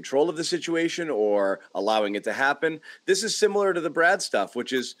taking control of the situation or allowing it to happen. This is similar to the Brad stuff,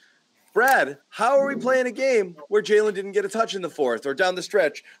 which is, Brad, how are we playing a game where Jalen didn't get a touch in the fourth or down the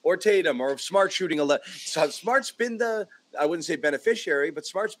stretch, or Tatum or Smart shooting so Smart's been I wouldn't say beneficiary, but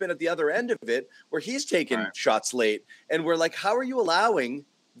Smart's been at the other end of it where he's taken shots late. And we're like, how are you allowing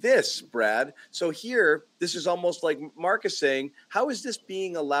this, Brad? So here, this is almost like Mark is saying, how is this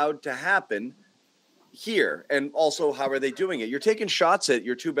being allowed to happen here? And also, how are they doing it? You're taking shots at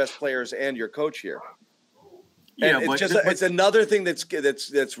your two best players and your coach here. Yeah, and it's another thing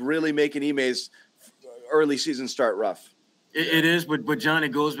that's really making Ime's early season start rough. It is, but John, it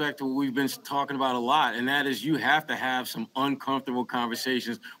goes back to what we've been talking about a lot, and that is you have to have some uncomfortable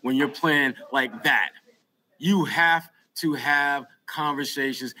conversations when you're playing like that. You have to have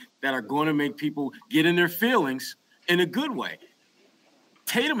conversations that are going to make people get in their feelings in a good way.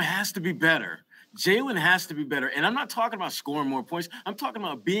 Tatum has to be better. Jalen has to be better. And I'm not talking about scoring more points. I'm talking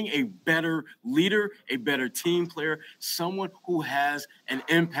about being a better leader, a better team player, someone who has an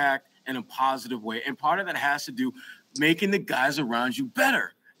impact in a positive way. And part of that has to do making the guys around you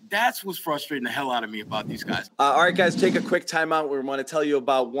better. That's what's frustrating the hell out of me about these guys. All right, guys, take a quick timeout. We want to tell you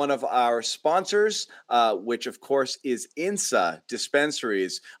about one of our sponsors, which, of course, is INSA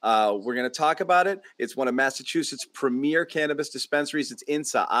Dispensaries. We're going to talk about it. It's one of Massachusetts' premier cannabis dispensaries. It's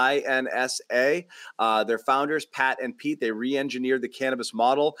INSA, I-N-S-A. Their founders, Pat and Pete, they re-engineered the cannabis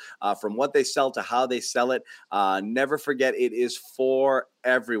model from what they sell to how they sell it. Never forget, it is for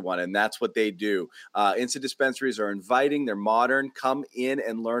everyone, and that's what they do. INSA dispensaries are inviting, they're modern. Come in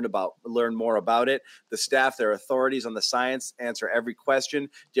and learn more about it. The staff, they're authorities on the science, answer every question,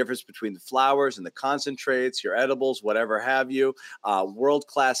 difference between the flowers and the concentrates, your edibles, whatever have you.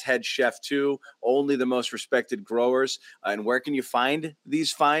 World-class head chef too, only the most respected growers. And where can you find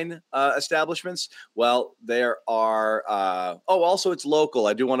these fine establishments? Well, there are, also it's local.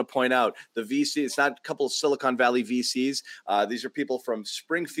 I do want to point out the VC, it's not a couple of Silicon Valley VCs. These are people from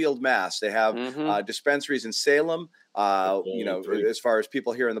Springfield, Mass. They have dispensaries in Salem, as far as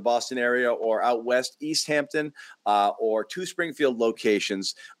people here in the Boston area, or out west, East Hampton, or two Springfield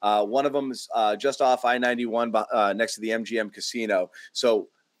locations. One of them is just off I-91 next to the MGM Casino. So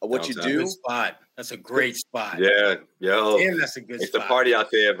what you do? Good spot. That's a great spot. Yeah, yo. Damn, that's a good spot. It's the party out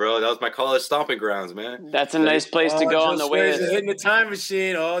there, bro. That was my college stomping grounds, man. That's a nice place to go on the way. Hitting the time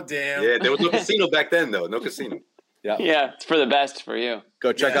machine. Oh, damn. Yeah, there was no casino back then, though. No casino. Yeah, it's for the best for you.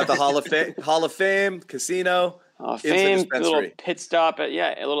 Go check out the Hall of Fame, casino. Hall of Fame, a little pit stop a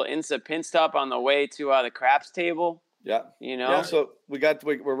little INSA pit stop on the way to the craps table. Yeah, Yeah, so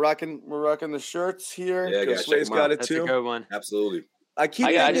we're rocking the shirts here. Yeah, Sway's got it too. That's a good one. Absolutely. I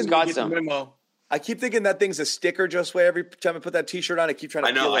just got some. I keep thinking that thing's a sticker, Josue. Every time I put that T-shirt on, I keep trying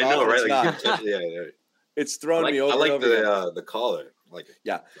to. I know, right? Like, yeah. It's throwing me over. I like and over the collar. I like it.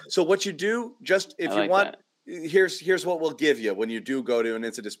 Yeah. So what you do, just if you want. Here's what we'll give you when you do go to an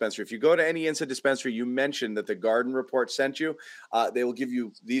INSA dispensary. If you go to any INSA dispensary, you mention that the Garden Report sent you, they will give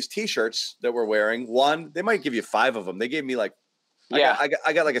you these T-shirts that we're wearing. They might give you 5 of them. They gave me like, I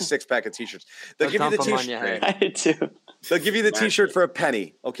got like a 6-pack of T-shirts. They'll give you the T-shirt. I did too. They'll give you the T-shirt for a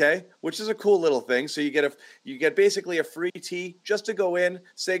penny, okay? Which is a cool little thing. So you get basically a free tee just to go in,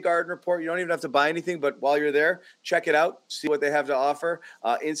 say Garden Report. You don't even have to buy anything, but while you're there, check it out, see what they have to offer.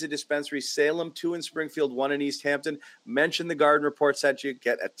 INSA Dispensary, Salem, 2 in Springfield, 1 in East Hampton. Mention the Garden Report sent you,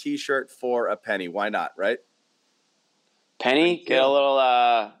 get a T-shirt for a penny. Why not, right? Penny, get a little,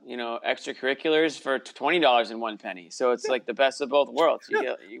 extracurriculars for $20 in 1 penny. So it's like the best of both worlds.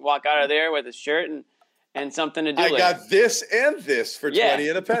 You walk out of there with a shirt and something to do. I got this and this for 20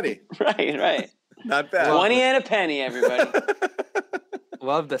 and a penny. Right. Not bad. 20 and a penny, everybody.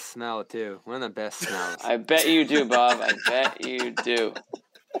 Love the smell too. One of the best smells. I bet you do, Bob. I bet you do.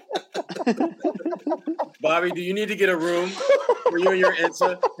 Bobby, do you need to get a room for you and your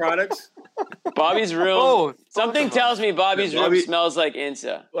INSA products? Bobby's room. Something tells me Bobby's room smells like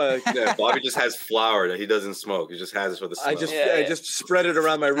INSA. Bobby just has flour that he doesn't smoke. He just has it for the smell. I just spread it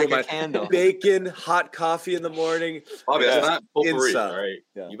around my room. Like a candle. Bacon, hot coffee in the morning. Bobby, that's not potpourri, INSA. all right?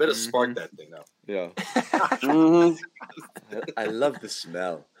 Yeah. You better spark that thing now. Yeah. I love the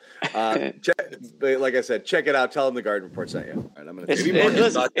smell. Like I said, check it out. Tell them the Garden Report sent you. All right, I'm going to maybe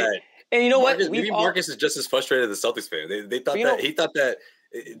Marcus thought that. And you know what? Maybe Marcus is just as frustrated as the Celtics fan. They thought he thought that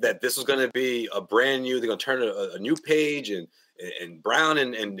this was going to be a brand new. They're going to turn a new page, and Brown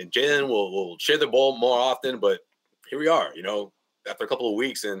and Jalen will share the ball more often. But here we are, after a couple of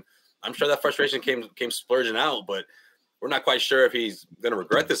weeks, and I'm sure that frustration came splurging out. But we're not quite sure if he's going to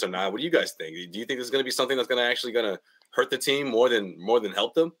regret this or not. What do you guys think? Do you think this is going to be something that's going to hurt the team more than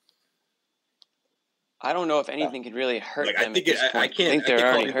help them? I don't know if anything could really hurt Like, them. I think at this point. I can't they're call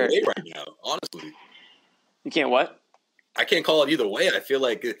already it hurt. either way right now. Honestly, You can't what? I can't call it either way. I feel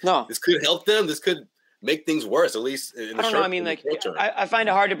like this could help them. This could make things worse, at least in the I don't short, know. I mean, like, I find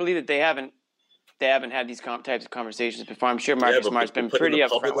it hard to believe that they haven't had these types of conversations before. I'm sure Marcus Smart's been pretty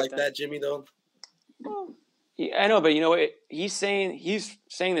upfront like with that, Jimmy. Though. I know, but you know what? He's saying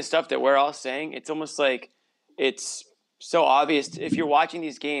the stuff that we're all saying. It's almost like it's so obvious. If you're watching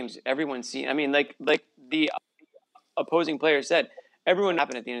these games, everyone's seeing. I mean, like the opposing player said, everyone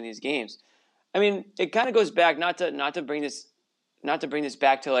happened at the end of these games. I mean, it kind of goes back not to bring this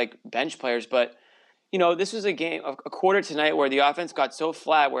back to like bench players, but you know, this was a quarter tonight where the offense got so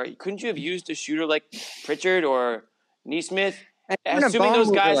flat. Where couldn't you have used a shooter like Pritchard or Neesmith? Assuming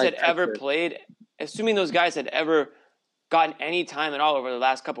those guys had ever played, assuming those guys had ever gotten any time at all over the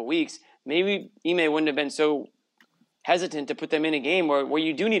last couple of weeks, maybe Ime wouldn't have been so hesitant to put them in a game where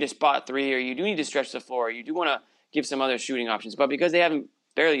you do need a spot three or you do need to stretch the floor. Or you do want to give some other shooting options, but because they haven't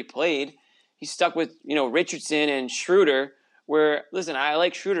barely played, he's stuck with Richardson and Schroeder. Where listen, I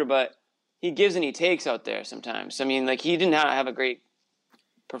like Schroeder, but he gives and he takes out there sometimes. I mean, like he didn't have a great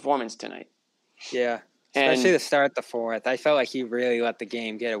performance tonight. Yeah. Especially to start the fourth. I felt like he really let the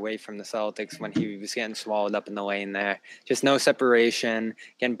game get away from the Celtics when he was getting swallowed up in the lane there. Just no separation,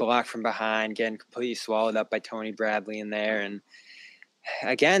 getting blocked from behind, getting completely swallowed up by Tony Bradley in there. And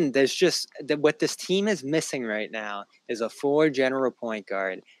again, there's just what this team is missing right now is a full general point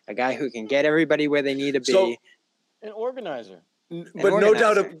guard, a guy who can get everybody where they need to be. An organizer. But no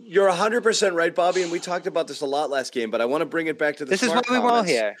doubt, you're 100% right, Bobby, and we talked about this a lot last game. But I want to bring it back to the. This is why we were all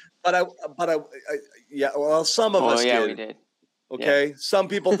here. But yeah. Well, some of us did. We did. Okay, yeah. Some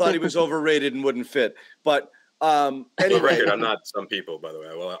people thought he was overrated and wouldn't fit. But anyway, for the record, I'm not some people, by the way.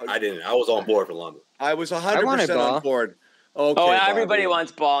 Well, I didn't. I was on board for London. I was 100% on board. Okay. Oh, everybody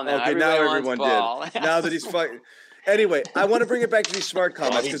wants ball now. Okay, now everyone did. Now that he's fighting. Anyway, I want to bring it back to these Smart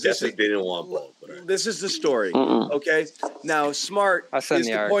comments because didn't want ball. This is the story. Okay. Now Smart is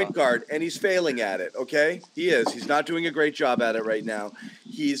the point guard and he's failing at it. Okay, he is. He's not doing a great job at it right now.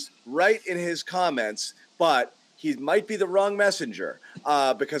 He's right in his comments, but he might be the wrong messenger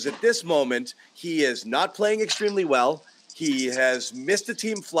because at this moment he is not playing extremely well. He has missed a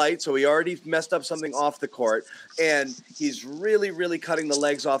team flight, so he already messed up something off the court, and he's really, really cutting the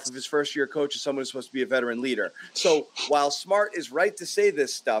legs off of his first-year coach as someone who's supposed to be a veteran leader. So while Smart is right to say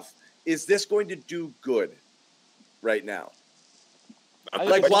this stuff, is this going to do good right now?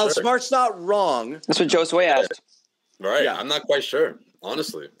 Like, while Smart's not wrong. That's what Josue asked. Right. Yeah. I'm not quite sure.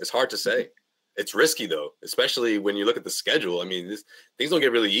 Honestly, it's hard to say. It's risky, though, especially when you look at the schedule. I mean, things don't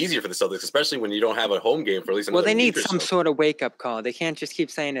get really easier for the Celtics, especially when you don't have a home game for at least another they need week or some sort of wake-up call. They can't just keep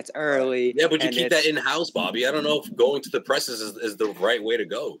saying it's early. Yeah, but you keep that in-house, Bobby. I don't know if going to the presses is the right way to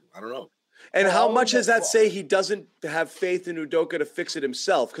go. I don't know. And how much does that say he doesn't have faith in Udoka to fix it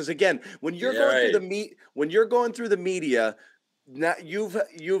himself? Because again, when you're going through the media, now you've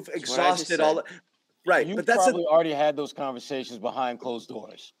exhausted all. Right, you but that's probably already had those conversations behind closed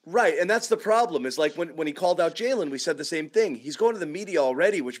doors. Right, and that's the problem. Is like when he called out Jalen, we said the same thing. He's going to the media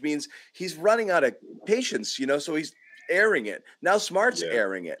already, which means he's running out of patience. So he's airing it. Now Smart's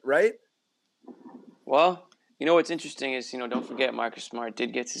airing it, right? Well, what's interesting is don't forget Marcus Smart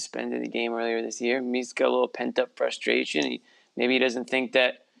did get suspended in the game earlier this year. He's got a little pent up frustration. Maybe he doesn't think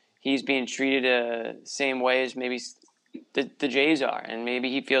that he's being treated the same way as maybe the Jays are, and maybe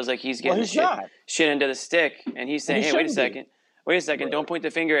he feels like he's getting shit into the stick, and he's saying, "Hey, wait a second, don't point the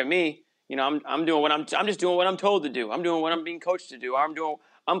finger at me. I'm doing what I'm just doing what I'm told to do. I'm doing what I'm being coached to do.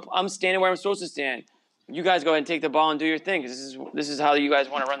 I'm standing where I'm supposed to stand. You guys go ahead and take the ball and do your thing because this is how you guys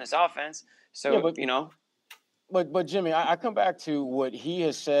want to run this offense. So But Jimmy, I come back to what he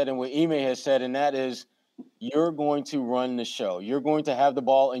has said and what Ime has said, and that is, you're going to run the show. You're going to have the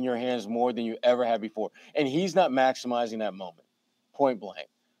ball in your hands more than you ever had before. And he's not maximizing that moment, point blank.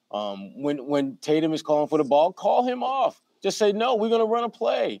 When Tatum is calling for the ball, call him off. Just say, no, we're going to run a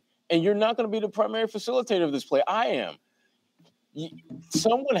play. And you're not going to be the primary facilitator of this play. I am.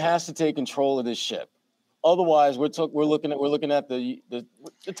 Someone has to take control of this ship. Otherwise, we're looking at the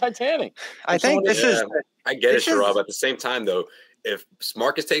Titanic. I think this is. I get it, Sharab. At the same time, though, if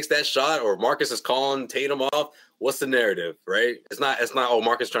Marcus takes that shot or Marcus is calling Tatum off, what's the narrative, right? It's not,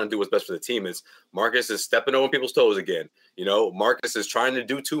 Marcus trying to do what's best for the team. It's Marcus is stepping on people's toes again. Marcus is trying to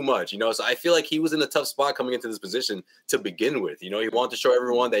do too much, so I feel like he was in a tough spot coming into this position to begin with. He wanted to show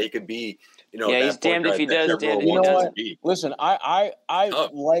everyone that he could be, he's damned if he does, damned if he doesn't. Listen, I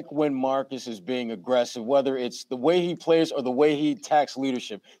like when Marcus is being aggressive, whether it's the way he plays or the way he attacks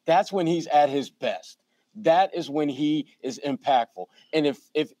leadership. That's when he's at his best. that is when he is impactful. And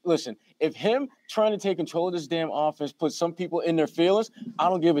if him trying to take control of this damn offense puts some people in their feelings, I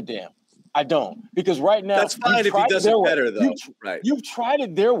don't give a damn. I don't. Because right now, that's fine if he does it better, though. You've tried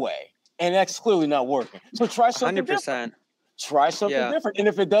it their way, and that's clearly not working. So try something 100%. different. Try something different. And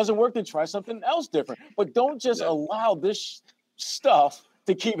if it doesn't work, then try something else different. But don't just allow this stuff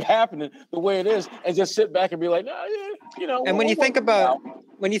to keep happening the way it is and just sit back and be like, And when you think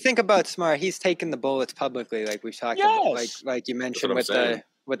about Smart, he's taken the bullets publicly, like we've talked about, like you mentioned with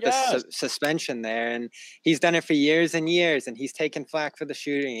the suspension there, and he's done it for years and years, and he's taken flack for the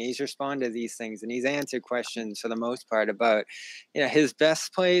shooting, and he's responded to these things, and he's answered questions for the most part about his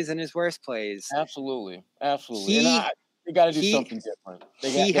best plays and his worst plays. Absolutely. They got to do something different.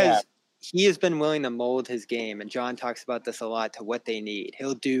 He has been willing to mold his game, and John talks about this a lot, to what they need.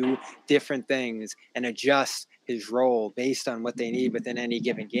 He'll do different things and adjust his role based on what they need within any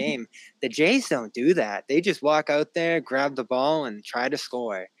given game. The Jays don't do that. They just walk out there, grab the ball, and try to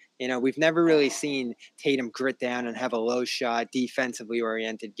score. We've never really seen Tatum grit down and have a low shot, defensively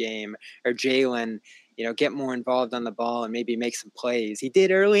oriented game, or Jalen, get more involved on the ball and maybe make some plays. He did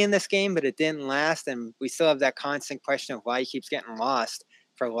early in this game, but it didn't last, and we still have that constant question of why he keeps getting lost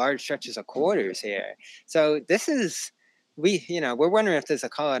for large stretches of quarters here. So this is, we're wondering if there's a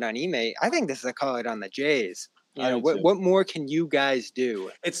call out on Ime. I think this is a call out on the Jays. What more can you guys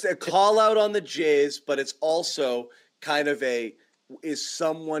do? It's a call out on the Jays, but it's also kind of is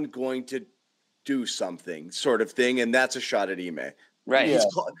someone going to do something sort of thing, and that's a shot at Ime. Right.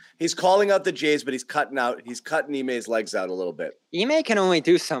 He's calling out the Jays, but he's cutting Ime's legs out a little bit. Ime can only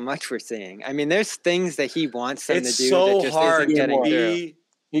do so much, we're seeing. I mean, there's things that he wants them to do. It's so that just hard. Isn't getting through.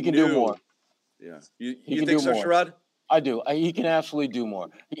 He can do more. Yeah. You think so, Sherrod? I do. He can absolutely do more.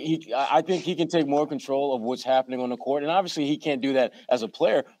 I think he can take more control of what's happening on the court. And obviously he can't do that as a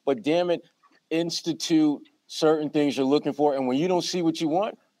player, but damn it, institute certain things you're looking for. And when you don't see what you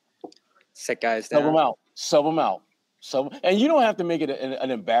want, sit guys down. Sub them out. And you don't have to make it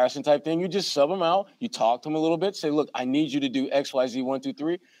an embarrassing type thing. You just sub them out. You talk to them a little bit. Say, look, I need you to do X, Y, Z, 1, 2,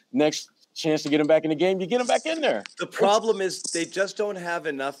 3. Next chance to get him back in the game, you get him back in there. The problem is they just don't have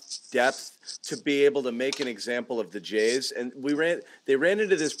enough depth to be able to make an example of the Jays. And they ran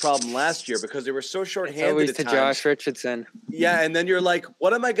into this problem last year because they were so shorthanded. It's always at to times. Josh Richardson. Yeah, and then you're like,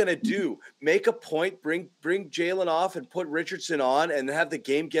 what am I going to do? Make a point, bring Jalen off and put Richardson on and have the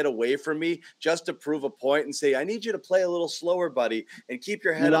game get away from me just to prove a point and say, I need you to play a little slower, buddy, and keep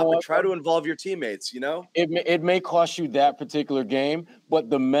your head up and try to involve your teammates, It may cost you that particular game, but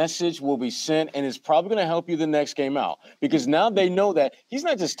the message will be sent, and it's probably going to help you the next game out because now they know that he's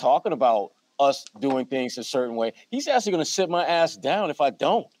not just talking about us doing things a certain way. He's actually going to sit my ass down if I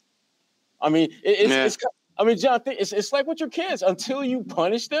don't. I mean, John, it's like with your kids. Until you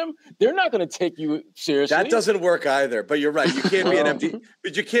punish them, they're not going to take you seriously. That doesn't work either. But you're right. You can't be an empty.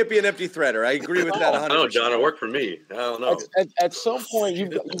 But you can't be an empty threader. I agree with that 100%. No, John, it worked for me. I don't know. At some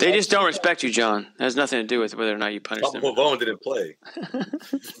point, they just don't respect you, John. It has nothing to do with whether or not you punish them. Pavone didn't play.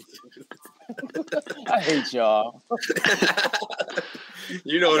 I hate y'all.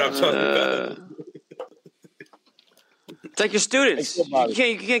 You know what I'm talking about. It's like your students. You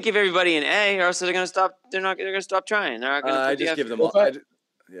can't give everybody an A, or else they're gonna stop. They're gonna stop trying. They're not gonna. I just give them all.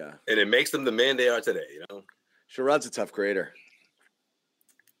 Yeah, and it makes them the man they are today. Sherrod's a tough grader.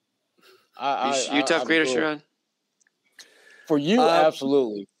 You tough grader, Sherrod? For you,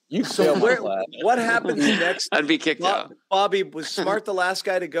 absolutely. You so what happens next? I'd be kicked out. Bobby, was Smart the last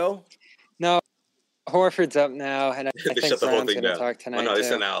guy to go? No, Horford's up now, and I think Brown's going to talk tonight. They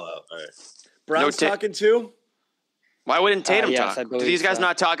sent Al out. All right. Brown's talking too? Why wouldn't Tatum yes, talk? Do these guys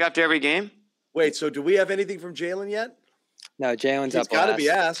not talk after every game? Wait, so do we have anything from Jalen yet? No, Jalen's up. He's got to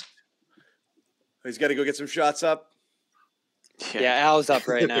be asked. He's got to go get some shots up. Yeah, Al's up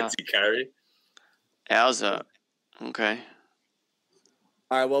right now. What's he carry? Al's up. Okay.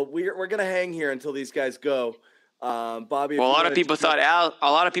 All right. Well, we're gonna hang here until these guys go. Bobby. Well, a lot of people thought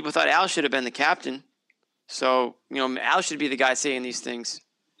Al should have been the captain. So Al should be the guy saying these things.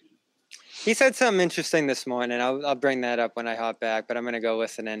 He said something interesting this morning. I'll bring that up when I hop back, but I'm gonna go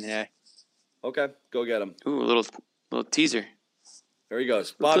listen in here. Okay, go get him. Ooh, a little teaser. There he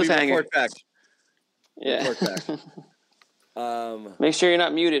goes. Bobby, report back. Yeah. Report back. Make sure you're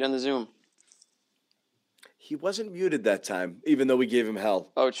not muted on the Zoom. He wasn't muted that time, even though we gave him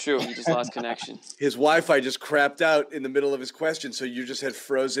hell. Oh, true. He just lost connection. His Wi-Fi just crapped out in the middle of his question, so you just had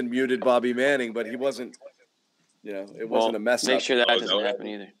frozen, muted Bobby Manning, but he wasn't, it wasn't a mess up. Make sure that doesn't happen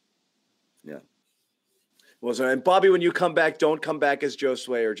either. Yeah. And Bobby, when you come back, don't come back as Joe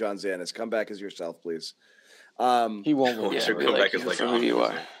Sway or John Zanis. Come back as yourself, please. He won't. Come back as who you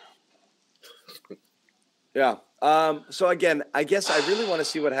are. Yeah. So again, I guess I really want to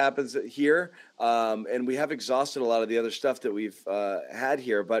see what happens here. And we have exhausted a lot of the other stuff that we've had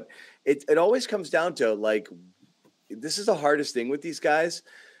here, but it always comes down to like, this is the hardest thing with these guys.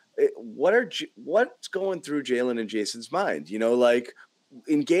 What's going through Jalen and Jason's mind? You know, like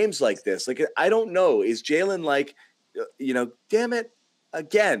in games like this, like, I don't know, is Jalen like, damn it,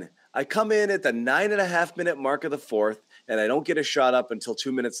 again, I come in at the 9.5 minute mark of the fourth and I don't get a shot up until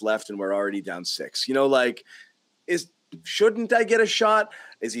 2 minutes left and we're already down 6. You know, like, shouldn't I get a shot?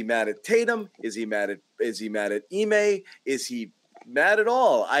 Is he mad at Tatum? Is he mad at Ime? Is he mad at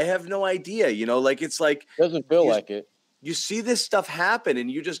all? I have no idea. You know, like, it's like, doesn't feel like it. You see this stuff happen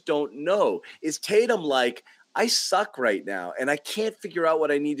and you just don't know. Is Tatum like, I suck right now and I can't figure out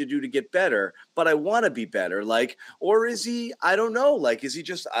what I need to do to get better, but I want to be better? Like, or is he, I don't know. Like, is he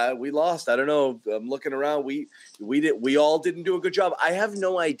just, we lost. I don't know. I'm looking around. We all didn't do a good job. I have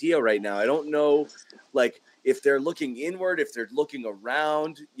no idea right now. I don't know. Like, if they're looking inward, if they're looking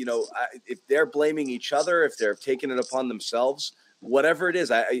around, you know, if they're blaming each other, if they're taking it upon themselves, whatever it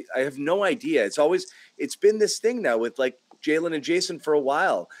is, I have no idea. It's been this thing now with like Jalen and Jason for a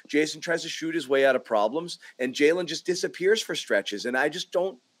while. Jason tries to shoot his way out of problems and Jalen just disappears for stretches. And I just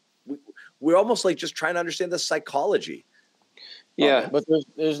don't, we're almost like just trying to understand the psychology. Yeah. But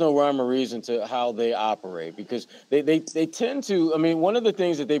there's no rhyme or reason to how they operate because they tend to, I mean, one of the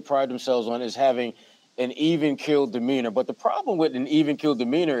things that they pride themselves on is having an even keel demeanor. But the problem with an even keel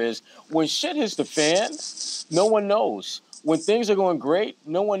demeanor is when shit hits the fan, no one knows. When things are going great,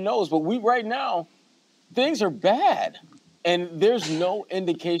 no one knows. But right now, things are bad. And there's no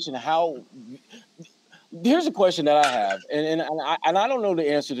indication how. Here's a question that I have, and I don't know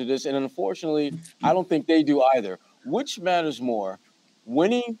the answer to this, and unfortunately, I don't think they do either. Which matters more,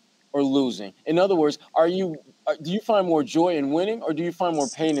 winning or losing? In other words, do you find more joy in winning, or do you find more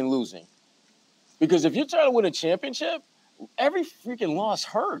pain in losing? Because if you're trying to win a championship, every freaking loss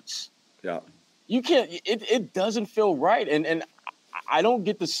hurts. Yeah, you can't. It doesn't feel right, and I don't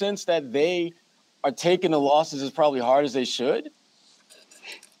get the sense that they are taking the losses as probably hard as they should.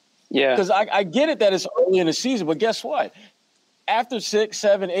 Yeah. Because I get it that it's early in the season, but guess what? After 6,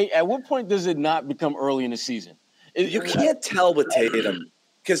 7, 8, at what point does it not become early in the season? You can't tell with Tatum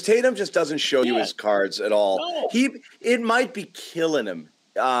because Tatum just doesn't show you his cards at all. No. It might be killing him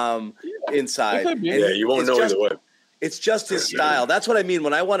inside. Yeah, you won't know either way. It's just his style. That's what I mean.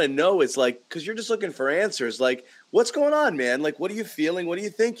 When I want to know, it's like, because you're just looking for answers. Like, what's going on, man? Like, what are you feeling? What are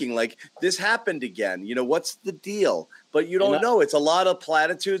you thinking? Like, this happened again. You know, what's the deal? But you don't know. It's a lot of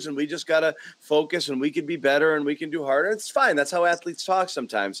platitudes, and we just got to focus, and we can be better, and we can do harder. It's fine. That's how athletes talk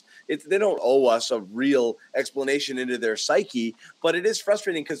sometimes. They don't owe us a real explanation into their psyche, but it is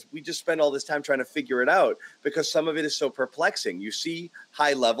frustrating because we just spend all this time trying to figure it out because some of it is so perplexing. You see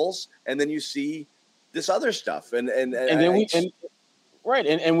high levels, and then you see this other stuff, and we've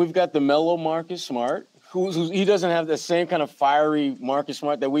got the mellow Marcus Smart, he doesn't have the same kind of fiery Marcus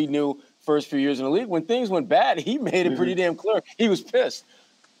Smart that we knew first few years in the league. When things went bad, he made it pretty damn clear he was pissed.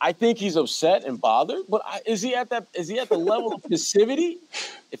 I think he's upset and bothered, but is he at the level of passivity?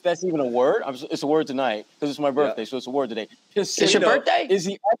 If that's even a word, it's a word tonight because it's my birthday, so it's a word today. Passivity. It's your birthday? Is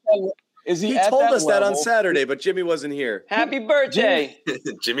he at that? He told us that on Saturday, but Jimmy wasn't here. Happy birthday!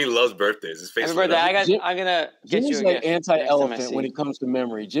 Jimmy loves birthdays. His face. Happy birthday! I'm gonna get Jimmy's you like anti-elephant when it comes to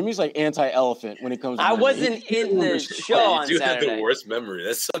memory. Jimmy's like anti-elephant when it comes to memory. I wasn't in the show on Saturday. You have the worst memory.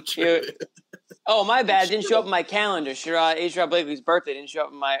 That's so true. Oh, my bad. Didn't show up in my calendar. Sherrod Blakely's birthday didn't show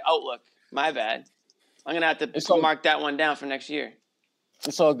up in my Outlook. My bad. I'm gonna have to mark that one down for next year.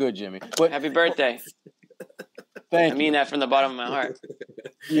 It's all good, Jimmy. But happy birthday. Thank you. I mean that from the bottom of my heart.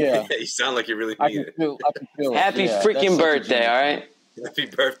 Yeah. You sound like you really mean it. I can feel happy freaking birthday, all right? Happy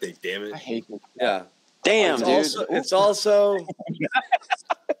birthday, damn it. I hate it. Yeah. Damn, dude. It's also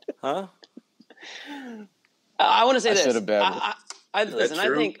huh? I want to say this. Said a bad one. Listen, I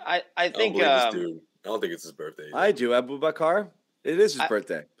think I don't think it's his birthday. I do. Abu Bakar. It is his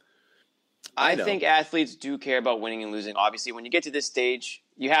birthday. I think athletes do care about winning and losing. Obviously, when you get to this stage,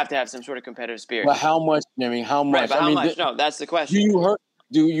 you have to have some sort of competitive spirit. But how much, Jimmy? How much? Right, but how much? No, that's the question.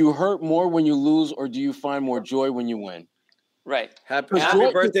 Do you hurt more when you lose, or do you find more joy when you win? Right. Happy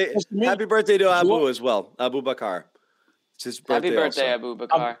birthday! Happy birthday to Abu as well, Abu Bakar. It's his birthday. Happy birthday, also. Abu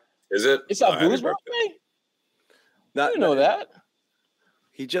Bakar. Is it? It's Abu's birthday. I didn't know that.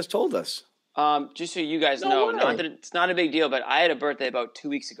 He just told us. Just so you guys know, not that it's not a big deal, but I had a birthday about 2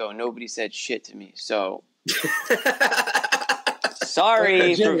 weeks ago. Nobody said shit to me, so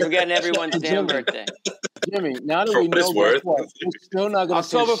sorry for forgetting everyone's damn birthday. Jimmy, now that For we what it's know, worth. we're still not going to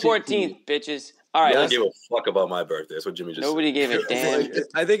say October shit to you. 14th, bitches. All right. I don't let's- give a fuck about my birthday. That's what Jimmy just Nobody said. gave a damn.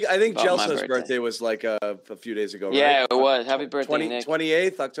 I think about my Gelso's birthday was like a few days ago, right? Yeah, it was. Happy birthday, Nick.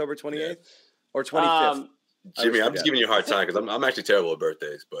 28th, October 28th, or 25th. Jimmy, I'm just giving you a hard time because I'm actually terrible at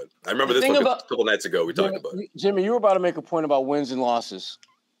birthdays. But I remember this one a couple nights ago. We talked about it. Jimmy, you were about to make a point about wins and losses.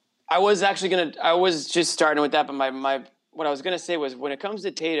 I was just starting with that, but my what I was gonna say was when it comes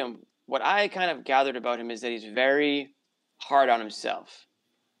to Tatum, what I kind of gathered about him is that he's very hard on himself.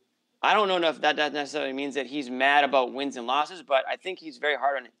 I don't know if that necessarily means that he's mad about wins and losses, but I think he's very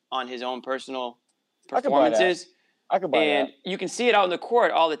hard on his own personal performances. I could buy that. And you can see it out in the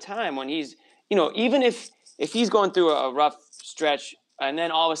court all the time when he's, even if he's going through a rough stretch and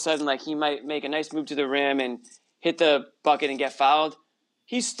then all of a sudden like he might make a nice move to the rim and hit the bucket and get fouled,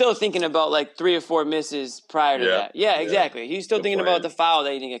 he's still thinking about like 3 or 4 misses prior to that. Yeah, exactly. He's still thinking about the foul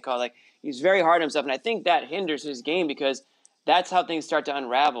that he didn't get called. Like he's very hard on himself, and I think that hinders his game because that's how things start to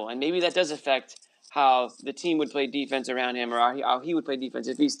unravel. And maybe that does affect how the team would play defense around him or how he would play defense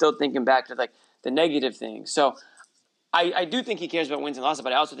if he's still thinking back to like the negative things. So I do think he cares about wins and losses,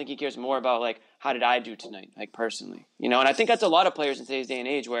 but I also think he cares more about like how did I do tonight, like personally. And I think that's a lot of players in today's day and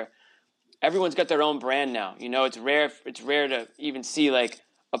age where everyone's got their own brand now. It's rare to even see like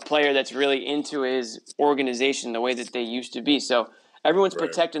a player that's really into his organization the way that they used to be. So everyone's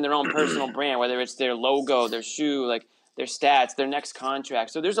protecting their own personal brand, whether it's their logo, their shoe, like their stats, their next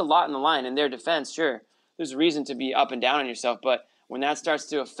contract. So there's a lot in the line. In their defense, sure, there's a reason to be up and down on yourself. But when that starts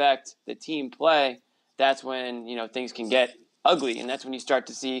to affect the team play, that's when, things can get ugly. And that's when you start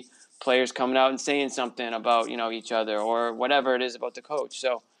to see players coming out and saying something about, each other or whatever it is about the coach.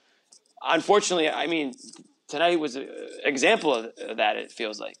 So unfortunately, I mean, tonight was an example of that, it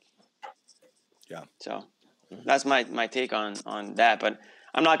feels like. Yeah. So that's my take on that. But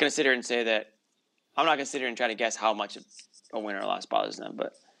I'm not going to sit here and say that. I'm not going to sit here and try to guess how much a win or a loss bothers them.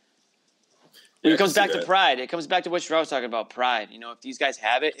 But it comes back to pride. It comes back to what Sherrod was talking about, pride. If these guys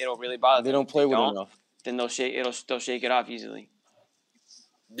have it, it'll really bother them. They don't play with it enough. Then they'll shake it off easily.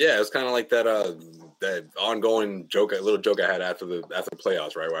 Yeah, it's kind of like that ongoing little joke I had after the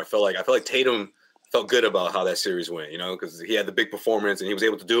playoffs, right? Where I felt like Tatum felt good about how that series went, because he had the big performance and he was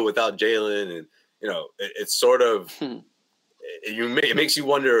able to do it without Jalen, and it's sort of it makes you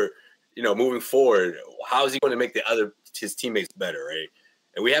wonder, moving forward, how is he going to make his teammates better, right?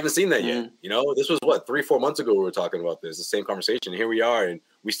 And we haven't seen that yet. This was 3-4 months ago we were talking about this, the same conversation. Here we are, and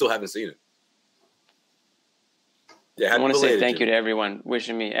we still haven't seen it. Yeah, I want to say thank you to everyone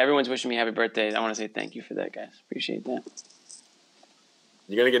everyone's wishing me happy birthday. I want to say thank you for that, guys. Appreciate that.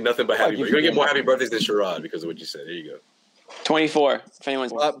 You're going to get nothing but happy birthdays. You're going to get more happy birthdays than Sherrod because of what you said. There you go. 24, if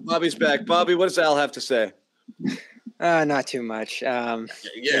anyone's... Bobby's back. Bobby, what does Al have to say? Not too much. Al's I'm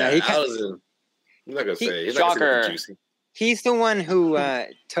not going to say. He's not going to say juicy. He's the one who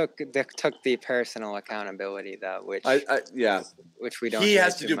took the personal accountability, though, which which we don't. He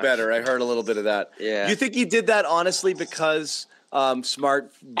has to do better. I heard a little bit of that. Yeah. You think he did that honestly because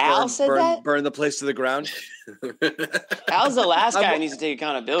Smart burned the place to the ground? Al's the last guy who needs to take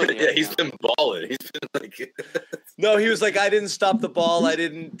accountability. Yeah, he's been balling. He's been like. No, he was like, I didn't stop the ball. I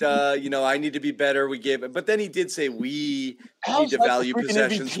didn't. I need to be better. We gave it, but then he did say we need to value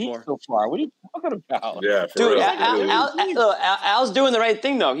possessions more. So far, what are you talking about? Yeah, dude. Al's doing the right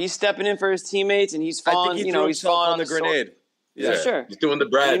thing though. He's stepping in for his teammates, and he's falling. He's falling on the grenade. Yeah, sure. He's doing the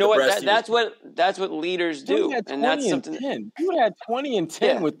Brad. You know what? That's what leaders do, and that's something. You had 20 and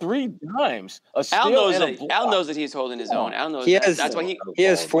 10 with 3 dimes. Al knows that he's holding his own. Al knows that's why he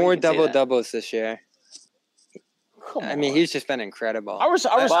has 4 double-doubles this year. I mean, he's just been incredible. I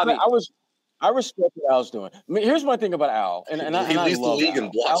respect what Al's doing. I mean, here's my thing about Al, and he leads the league in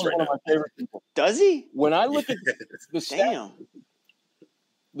blocks right now. One of my favorite people. Does he? When I look at the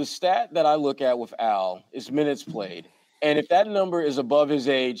stat that I look at with Al is minutes played. And if that number is above his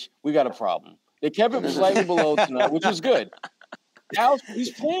age, we got a problem. They kept it slightly below tonight, which was good. He's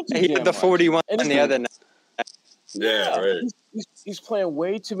playing too He had the 41 on the other night. Yeah, right. He's playing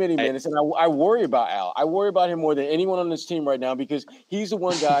way too many minutes, and I worry about Al. I worry about him more than anyone on this team right now because he's the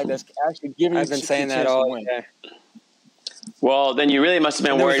one guy that's actually giving. I've been saying that all day. Well, then you really must have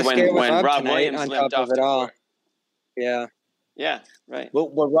been worried when Rob Williams limped off it all. Yeah. Yeah, right. Well,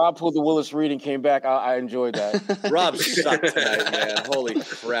 when Rob pulled the Willis Reed and came back, I enjoyed that. Rob sucked tonight, man. Holy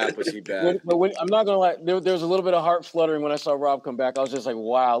crap, was he bad. I'm not going to lie. There was a little bit of heart fluttering when I saw Rob come back. I was just like,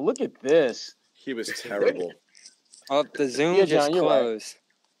 wow, look at this. He was terrible. Oh, the Zoom just closed.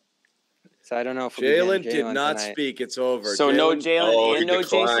 Right. So I don't know if Jalen did not speak. It's over. So no Jalen and no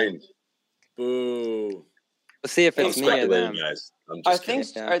declined. Jason? Boo. see if I'm it's me or speculating, them. guys. I'm Are just kidding.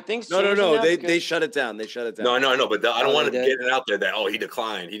 things are things No, changing now? they Because- shut it down. They shut it down. No, I know, but I don't Oh, want to they get did? it out there that he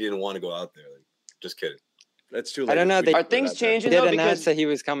declined. He didn't want to go out there. Like, just kidding. That's too late. I don't know. We They Are can put it things out there. changing did though? announce Because that he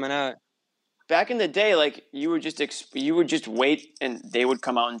was coming out. back in the day, like you would just wait and they would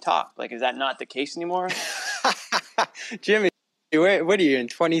come out and talk. Like, is that not the case anymore? Jimmy, what are you in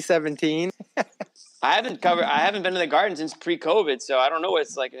 2017? I haven't been to the Garden since pre-COVID, so I don't know what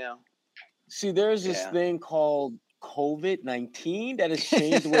it's like now. See, there's this Yeah. thing called COVID-19 that has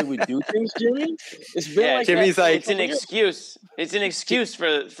changed the way we do things, Jimmy. It's been Yeah, like Jimmy's that for a like- It's an couple years. excuse. It's an excuse for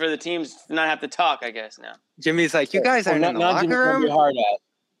the teams to not have to talk, I guess now. Jimmy's like, you guys aren't in the Now locker Jimmy's gonna be a room? hard ass.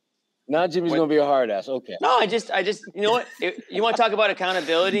 Now Jimmy's gonna be a hard ass. Okay. No, I just, you know what? You want to talk about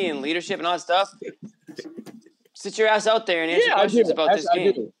accountability and leadership and all that stuff? Sit your ass out there and answer questions about this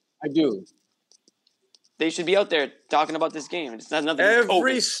game. I do. They should be out there talking about this game. It's not nothing. to do with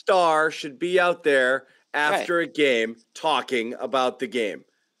Every COVID. star should be out there after a game talking about the game.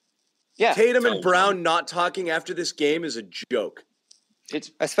 Yeah. Tatum and Brown not talking after this game is a joke.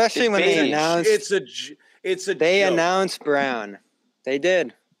 It's Especially it's when they babyish. announced It's a they joke. announced Brown. They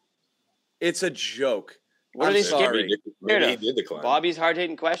did. It's a joke. What are I'm they sorry. Maybe he did decline. Bobby's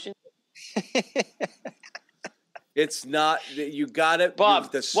hard-hitting question. It's not. You got it,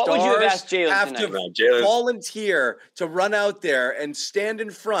 Bob, The what would you have stars asked Jalen have tonight? to No, Jalen's- volunteer to run out there and stand in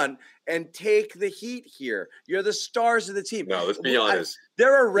front and take the heat here. You're the stars of the team. No, let's be honest.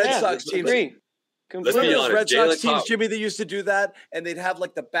 There are Red Yeah, Sox teams. agree. Let's Remember be those honest. Red Jalen Sox teams, Cobb- Jimmy, that used to do that, and they'd have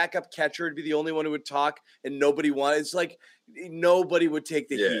like the backup catcher would be the only one who would talk, and nobody wanted. It's like nobody would take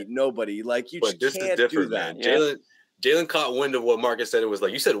the Yeah. heat. Nobody. Like you But this just can't is do different, that. man. Jalen caught wind of what Marcus said. It was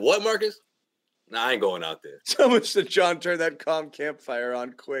like, you said what, Marcus? Nah, I ain't going out there. Someone said, "John, turn that calm campfire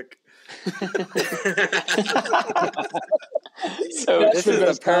on quick." So That's this is the the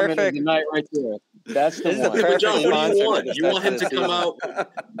best comment of perfect- the night right there. That's the This is the one. But perfect John, what do sponsor you for want? this You want him rest to of the come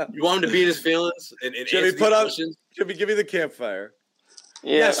out? You want him to be in his feelings and Jimmy, answer put these up. questions? Jimmy, give me the campfire.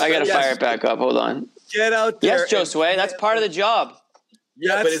 yeah, Yes, I gotta yes. fire it back up. Hold on. Get out there. Yes, Josue, that's part of the job.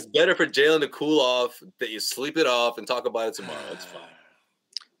 Yeah, but it's better for Jalen to cool off, that you sleep it off and talk about it tomorrow. It's fine.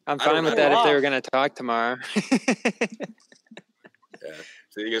 I'm I don't fine with know. that if they were going to talk tomorrow.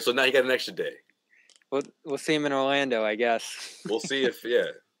 Yeah. So now you got an extra day. We'll see him in Orlando, I guess. We'll see if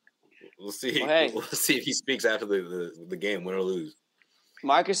we'll see. Well, hey. We'll see if he speaks after the game, win or lose.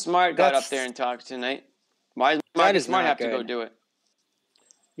 Marcus Smart got That's- up there and talked tonight. Why does That Marcus is Smart not have to go good. do it?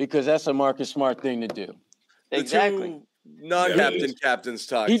 Because that's a Marcus Smart thing to do. The Exactly. two non-captain Yeah. captains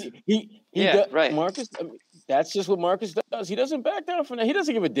talked. He Yeah, does, right. Marcus, I mean, that's just what Marcus does. He doesn't back down from that. He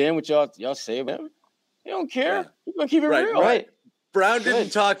doesn't give a damn what y'all say about him. He don't care. Yeah. He's gonna keep it Right, real. Right. Brown didn't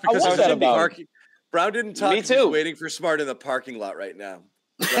Good. talk I because want he's that in the about him. parking. Brown didn't talk. Me 'cause he's too. waiting for Smart in the parking lot right now.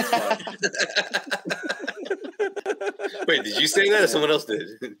 That's fine. Wait, did you say that or someone else did?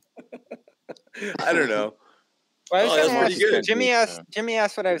 I don't know. Well, I Oh, was that's gonna pretty ask, good. Jimmy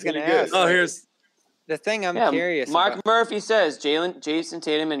asked what I was going to Pretty good. ask. Oh, here's The thing I'm Yeah, curious Mark about. Murphy says Jason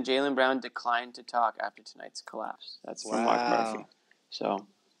Tatum and Jaylen Brown declined to talk after tonight's collapse. That's from Mark Wow. Murphy. So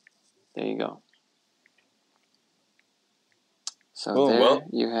there you go. So Oh, there well.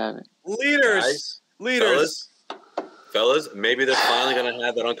 you have it. leaders. Guys, Leaders. fellas, maybe they're finally gonna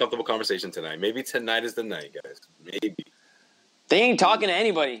have that uncomfortable conversation tonight. Maybe tonight is the night, guys. Maybe. They ain't talking to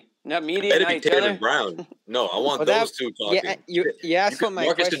anybody. Not media, Better not be each Tatum other. and Brown. No, I want Well, those that- two talking. Yeah, you asked what my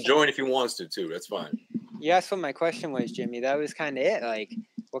Marcus question. can join if he wants to too. That's fine. You asked what my question was, Jimmy. That was kind of it. Like,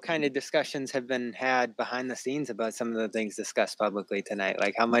 what kind of discussions have been had behind the scenes about some of the things discussed publicly tonight?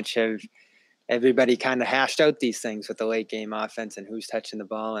 Like, how much have everybody kind of hashed out these things with the late game offense and who's touching the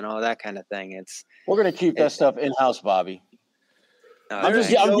ball and all that kind of thing? We're gonna keep that stuff in house, Bobby. I'm thanks.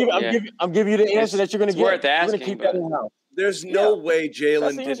 giving you the answer that you're gonna It's get. worth We're asking, gonna keep but- that in house. There's no way That's Jalen the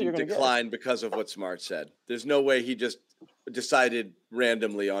answer didn't you're gonna get. decline because of what Smart said. There's no way he just decided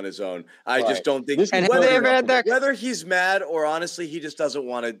randomly on his own. I just Right. don't think This is And have they ever had that? whether he's mad or honestly he just doesn't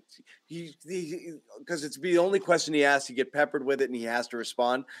want to. He because it's the only question he asked. He get peppered with it and he has to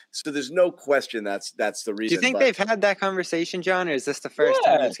respond. So there's no question that's the Do reason. you think but- they've had that conversation, John, or is this the first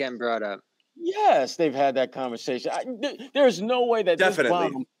time Yes. it's getting brought up? Yes, they've had that conversation. There's no way that Definitely.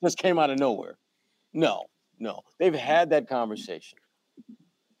 this bomb just came out of nowhere. No. They've had that conversation.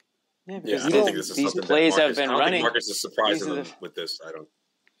 Yeah, Yeah, because I don't think this is these something plays that have Marcus, been I don't running. think Marcus is surprising These are them the- with this. I don't.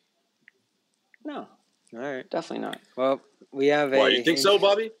 No, All right. definitely not. Well, we have a. Why you think so,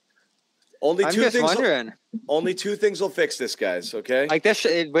 Bobby? Only I'm two just things. wondering. Only two things will fix this, guys. Okay. Like this,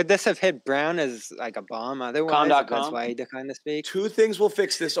 would this have hit Brown as like a bomb? Otherwise, if that's Com.com. why he declined to speak. Two things will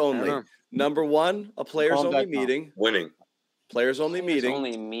fix this only. know. Number one, a players only Calm.com. meeting. Winning. Players only meeting.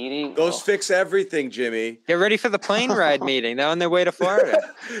 Only meeting. Those fix everything, Jimmy. Get ready for the plane ride meeting. They're on their way to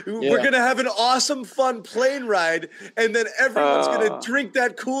Florida. We're gonna have an awesome, fun plane ride, and then everyone's gonna drink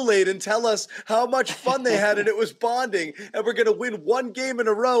that Kool-Aid and tell us how much fun they had, and it was bonding. And we're gonna win one game in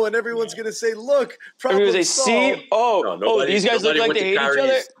a row, and everyone's gonna say, "Look, problem solved." See, these guys look like they hate each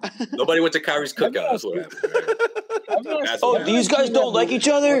other. Nobody went to Kyrie's cookout. That's what happened. These guys don't like each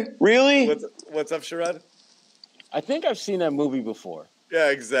other. Really? What's up, Sherrod? I think I've seen that movie before. Yeah,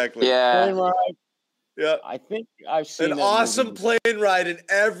 exactly. Yeah. Plane ride. Yeah. I think I've seen an that awesome movie. plane ride, and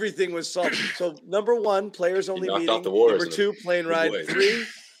everything was solved. So number 1, players only knocked meeting. out the Warriors Number 2, plane Good ride. boys. 3,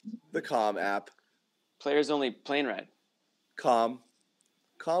 the Calm app. Players only plane ride. Calm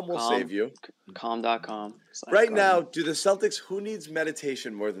will save you. Calm.com. Right now, do the Celtics? Who needs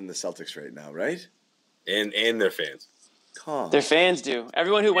meditation more than the Celtics right now? Right? And their fans. Calm. Their fans do.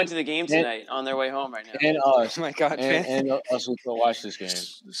 Everyone who went to the game tonight on their way home right now. And us. Oh my God, and us who can watch this game.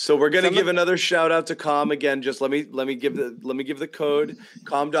 So we're gonna give another shout out to Calm again. Just let me give the code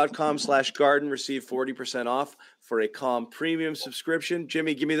calm.com/garden. Receive 40% off for a Calm premium subscription.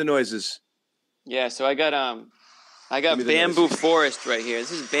 Jimmy, give me the noises. Yeah, so I got Give me the Bamboo noises. Forest right here.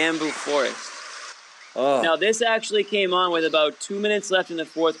 This is Bamboo Forest. Oh. Now this actually came on with about 2 minutes left in the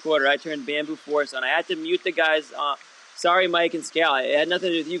fourth quarter. I turned Bamboo Forest on. I had to mute the guys. Sorry, Mike and Scal. It had nothing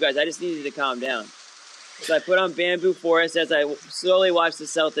to do with you guys. I just needed to calm down. So I put on Bamboo Forest as I slowly watched the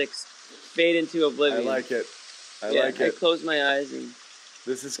Celtics fade into oblivion. I like it. I I closed my eyes and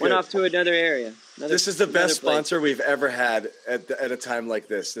This is went good. off to another area. This is the best place. sponsor we've ever had at a time like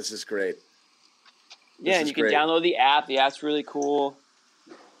this. This is great. Yeah, This and is you can great. download the app. The app's really cool.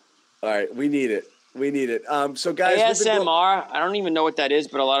 All right, we need it. So guys, we've been ASMR. I don't even know what that is,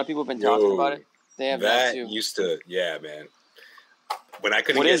 but a lot of people have been talking about it. They have that too. Used to, yeah, man. When I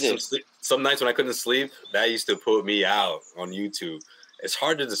couldn't What get is some it? sleep, some nights when I couldn't sleep, that used to put me out on YouTube. It's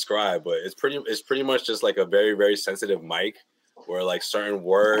hard to describe, but it's pretty much just like a very, very sensitive mic where like certain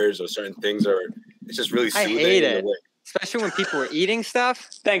words or certain things it's just really I soothing. hate in a it. way. Especially when people were eating stuff.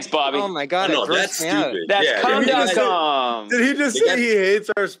 Thanks, Bobby. Oh my God, No, it grossed that's me out. stupid. That's Yeah, calm.com. Did he just say he hates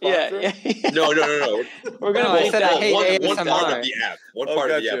our sponsor? Yeah. No. We're gonna No, I make said I that hate one part ASMR. of the app. One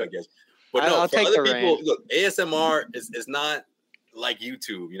part of the gotcha. app, I guess. But I'll no, for take other the people, reign. look, ASMR is not like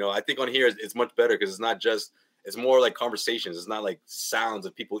YouTube. You know, I think on here it's much better because it's more like conversations. It's not like sounds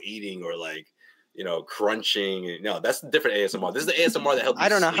of people eating or like, you know, crunching. No, that's different ASMR. This is the ASMR that helps you I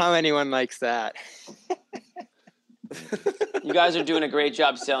don't know sleep. how anyone likes that. You guys are doing a great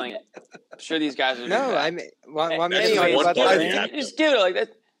job selling it. I'm sure these guys are doing No, that. I mean, want me That's to just tell you one about part the of the rain? app. Just do it like that.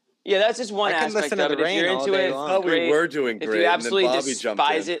 Yeah, that's just one I can aspect listen to of the it. If you're rain all into day it, long. I thought we great. were doing If great, you and then absolutely Bobby jumped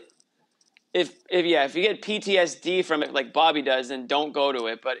despise in. it, if you get PTSD from it like Bobby does, then don't go to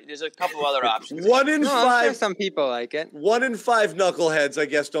it. But there's a couple other options. One in No, I'm sure five. some people like it. 1 in 5 knuckleheads, I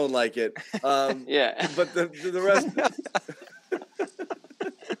guess, don't like it. Yeah. But the rest.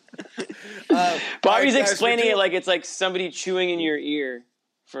 Bobby's guys, explaining we're it like it's like somebody chewing in your ear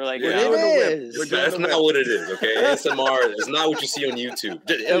for like. Yeah. an It hour. is. We're doing That's the not whip. what it is, okay? ASMR is not what you see on YouTube.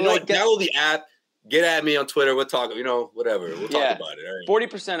 You know, like, download the app, get at me on Twitter. We'll talk, you know, whatever. We'll Yeah. talk about it. All right.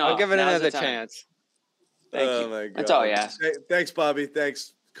 40% off. I'll give it Now's another the time. chance. Thank Oh you. my God. That's all I ask. Hey, thanks, Bobby.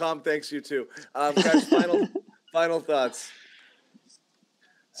 Thanks. Calm, thanks you too. Guys, final thoughts.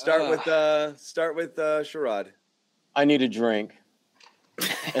 Start with Sherrod. I need a drink.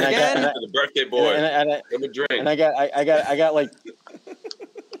 And Again? The birthday boy. Give him a drink. And I got like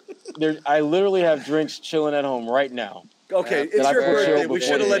I literally have drinks chilling at home right now. Okay, That it's I your prefer birthday. before We should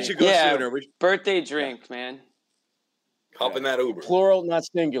have the let game. you go Yeah. sooner. Birthday drink, man. Hop in that Uber. Plural, not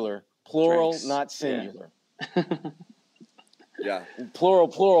singular. Plural, Drinks. not singular. Yeah. Plural.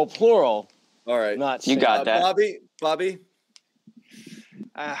 All right. Not You singular. got that. Bobby.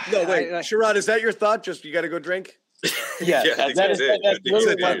 No, wait. Sherrod, is that your thought? Just you got to go drink? Yeah, Yeah, I think that's that's it. I think literally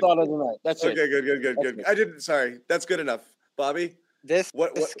that's my it. thought of the night. That's Okay, it. good. I didn't. Sorry, that's good enough. Bobby. This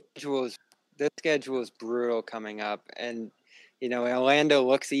What- schedule is brutal coming up, and you know Orlando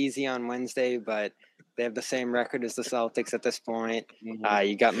looks easy on Wednesday, but they have the same record as the Celtics at this point.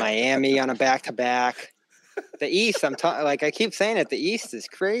 You got Miami on a back-to-back. The East, like I keep saying it, the East is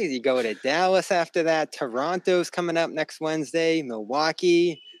crazy. You go to Dallas after that. Toronto's coming up next Wednesday.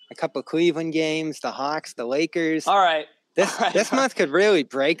 Milwaukee, a couple Cleveland games. The Hawks, the Lakers. All right. This month could really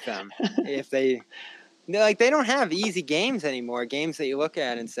break them if they don't have easy games anymore. Games that you look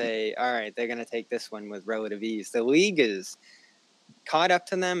at and say, all right, they're going to take this one with relative ease. The league is caught up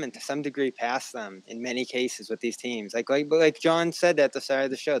to them and to some degree past them in many cases with these teams. Like John said at the start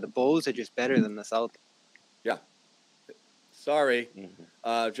of the show, the Bulls are just better than the Celtics. Yeah. Sorry.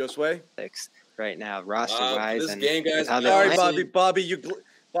 Josue? right now, roster-wise. This and game, guys. how they're Sorry, playing. Bobby,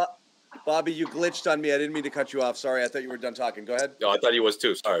 Bobby, you glitched on me. I didn't mean to cut you off. Sorry, I thought you were done talking. Go ahead. No, I thought he was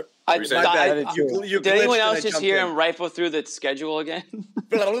too. Sorry. I You were saying- My bad. I- You Did anyone glitched and else I just jumped hear in. him rifle through the schedule again?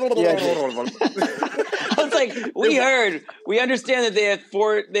 Yeah. I was like, we understand that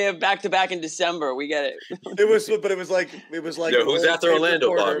they have back-to-back in December. We get it. It was like Yo, who's old after tape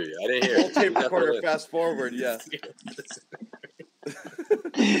Orlando, recorder- Bobby? I didn't hear. Old tape Who's after recorder. Orlando? Fast forward, yeah.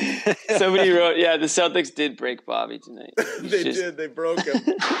 Somebody wrote, yeah, the Celtics did break Bobby tonight. They did. They broke him.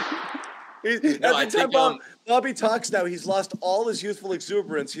 No, I Every time think, Bobby talks now, he's lost all his youthful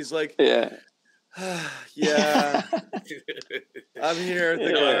exuberance. He's like, Yeah. yeah, I'm here at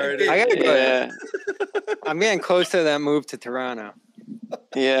the Garden. I gotta go. Yeah. I'm getting close to that move to Toronto.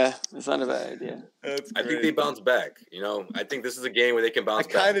 Yeah. It's not a bad idea. That's I think great. they bounce back. I think this is a game where they can I bounce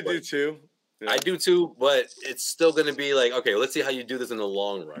back. kind of but- do too. I do too, but it's still going to be like, okay, let's see how you do this in the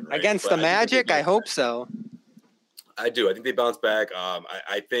long run. Right? Against But the I think they Magic, I bounce hope back. so. I do. I think they bounce back.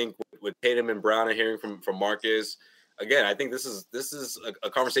 I think with Tatum and Brown and hearing from Marcus, again, I think this is a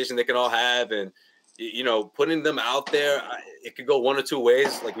conversation they can all have, and putting them out there, it could go one or two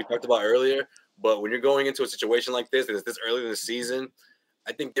ways, like we talked about earlier. But when you're going into a situation like this, and it's this early in the season,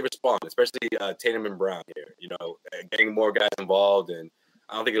 I think they respond, especially Tatum and Brown here. Getting more guys involved, and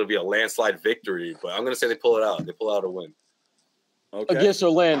I don't think it'll be a landslide victory, but I'm going to say they pull it out. They pull out a win. Okay. Against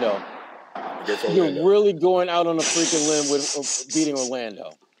Orlando. Against Orlando. You're really going out on a freaking limb with beating Orlando.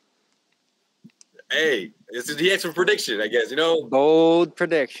 Hey, this is the extra prediction, I guess. Bold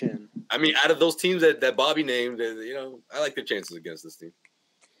prediction. I mean, out of those teams that Bobby named, I like their chances against this team.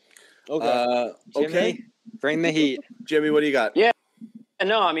 Okay. Jimmy, Okay. bring the heat. Jimmy, what do you got? Yeah.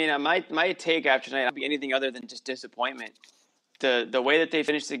 No, I mean, my take after tonight will be anything other than just disappointment. The way that they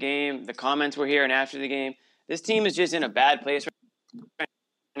finished the game, the comments we're hearing after the game, this team is just in a bad place right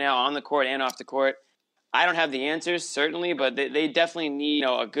now on the court and off the court. I don't have the answers, certainly, but they definitely need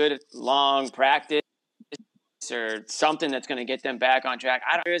a good long practice or something that's going to get them back on track.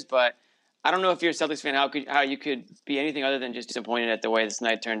 But I don't know if you're a Celtics fan, how you could be anything other than just disappointed at the way this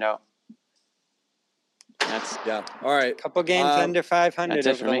night turned out. Yeah. All right. Couple games under 500 that's it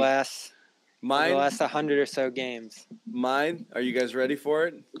over for the me. last Mine. 100 or so games. Mine. Are you guys ready for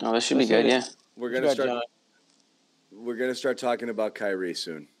it? Oh, this should be good, yeah. We're You gonna got start. John. We're gonna start talking about Kyrie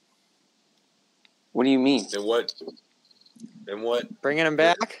soon. What do you mean? And what? Bringing him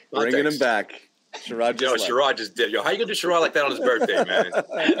back? Bringing him back. Sherrod just left. Sherrod just did. How you gonna do Sherrod like that on his birthday, man?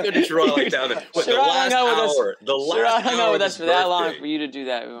 How you gonna do Sherrod like that on the Sherrod last hung out with us. hour? The last Sherrod hung hour out with of us his for that long birthday. for you to do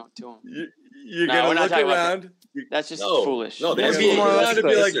that to him. You're No, gonna we're not look talking about around. That's just No, foolish. No, the You're NBA. gonna look around and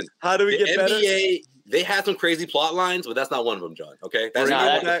be like, Listen, how do we the get better? NBA, they had some crazy plot lines, but that's not one of them, John. Okay, that's Bring not it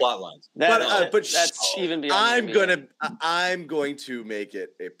one of the back. plot lines. But That's even beyond. I'm the gonna NBA. I'm going to make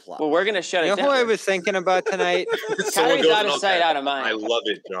it a plot. Well, we're gonna shut You it know who I down. was thinking about tonight? Someone Kyrie's goes out of on sight, that. out of mind. I love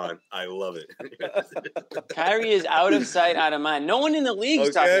it, John. I love it. Kyrie is out of sight, out of mind. No one in the league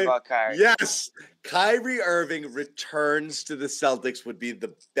is talking about Kyrie. Yes, Kyrie Irving returns to the Celtics would be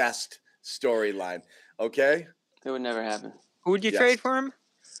the best storyline. Okay, It would never happen. Who would you Yes. trade for him?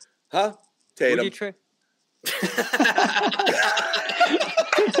 huh? Who would Tatum. you trade?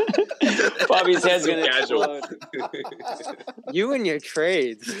 Bobby's head's gonna Casual. explode. You and your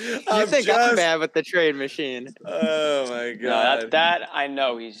trades. You I'm think I'm just- bad with the trade machine? Oh my No, god! that I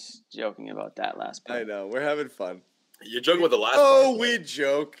know he's joking about that last I part. know we're having fun. You're joking with the last. Oh, part, we but-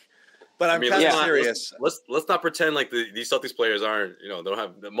 joke, but I I'm mean, kind of let's not- serious. Let's not pretend like these Celtics players aren't. They don't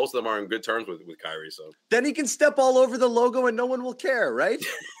have. Most of them are in good terms with Kyrie. So Then he can step all over the logo and no one will care, right?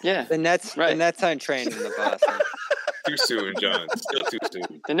 Yeah, The Nets aren't training the Boston. too soon, John. Still too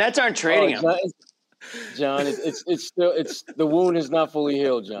soon. the Nets aren't trading him. John, it's still the wound is not fully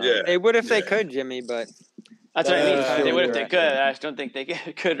healed, John. Yeah. They would if they could, Jimmy, but That's what I mean. Uh, They would if they right. could. I just don't think they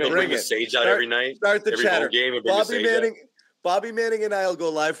could. They'll Right bring now. a sage out Start- every night. Start the every chatter. home game and bring a Bobby sage out. Manning. Bobby Manning and I will go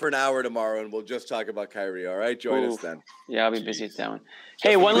live for an hour tomorrow, and we'll just talk about Kyrie. All right, join us Ooh. then. Yeah, I'll be busy at that one.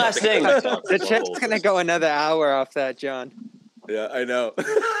 Hey, one last thing. the chat's gonna go another hour off that, John. Yeah, I know.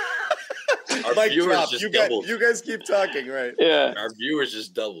 Our Mic viewers drop. just You guys, doubled. you guys keep talking, right? Yeah. Our viewers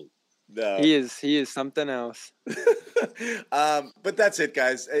just doubled. No. He is something else. But that's it,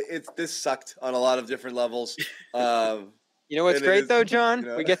 guys. This sucked on a lot of different levels. You know what's And it great is- though, John? you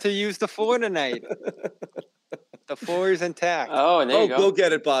know. We get to use the floor tonight. The floor is intact. Oh, there you go. go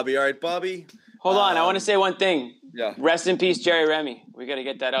get it, Bobby. All right, Bobby. Hold on, I want to say one thing. Yeah. Rest in peace, Jerry Remy. We got to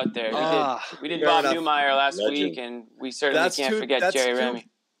get that out there. We did fair Bob enough. Newmeyer last Legend. week, and we certainly That's can't two- forget that's Jerry two- Remy.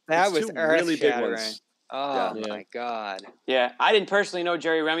 That It's was two really big earth-shattering. ones. Oh my God. Yeah, I didn't personally know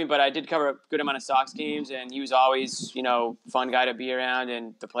Jerry Remy, but I did cover a good amount of Sox games, and he was always, fun guy to be around,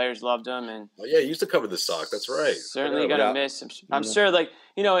 and the players loved him. And he used to cover the Sox. That's right. Certainly gonna miss him. I'm sure,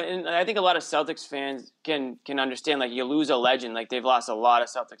 and I think a lot of Celtics fans can understand. Like, you lose a legend, like they've lost a lot of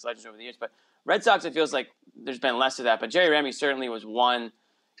Celtics legends over the years, but Red Sox, it feels like there's been less of that. But Jerry Remy certainly was one.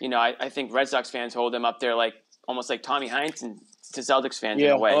 I think Red Sox fans hold him up there, like almost like Tommy Heinsohn to Celtics fans in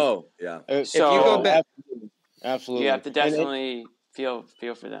a way. Oh, yeah. So if you go back, absolutely, you have to definitely feel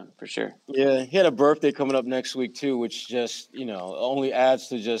for them for sure. Yeah, he had a birthday coming up next week too, which just only adds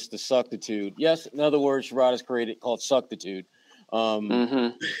to just the suctitude. Yes, in other words, Sherrod has created called suctitude of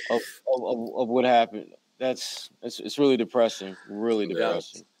what happened. It's really depressing, really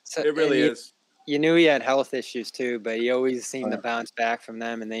depressing. So, it really is. You knew he had health issues too, but he always seemed to bounce back from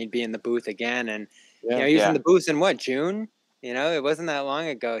them, and then he'd be in the booth again. And he was in the booth in June? It wasn't that long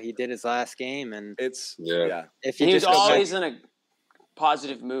ago. He did his last game, and it's If he was always in a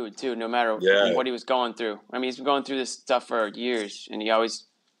positive mood too, no matter what he was going through. I mean, he's been going through this stuff for years, and he always,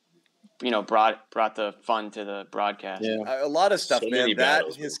 brought the fun to the broadcast. Yeah, a lot of stuff, man.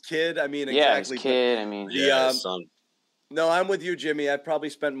 His kid. I mean, exactly. His kid. I mean, his son. No, I'm with you, Jimmy. I probably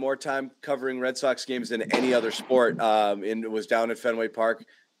spent more time covering Red Sox games than any other sport. It was down at Fenway Park.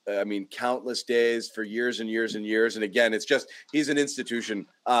 I mean, countless days for years and years and years. And again, it's just, he's an institution.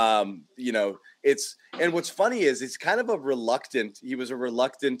 And what's funny is he was a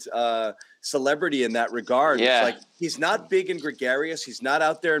reluctant celebrity in that regard. Yeah. It's like, he's not big and gregarious. He's not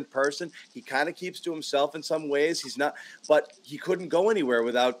out there in person. He kind of keeps to himself in some ways. But he couldn't go anywhere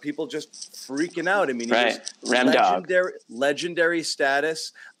without people just freaking out. I mean, he was legendary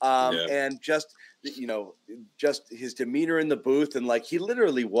status. And just his demeanor in the booth, and he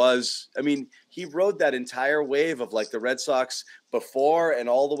literally was. I mean, he rode that entire wave of the Red Sox before and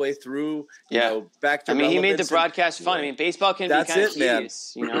all the way through. Back to. I mean, he made the broadcast fun. I mean, baseball can be kind of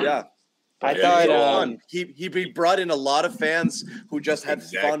tedious, Yeah. I thought he brought in a lot of fans who just had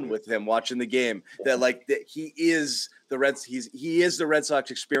fun with him watching the game. That he is the Red Sox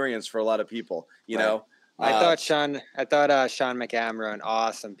experience for a lot of people. You know. I thought Sean McAdam wrote an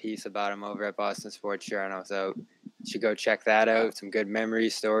awesome piece about him over at Boston Sports Journal. So you should go check that out. Some good memory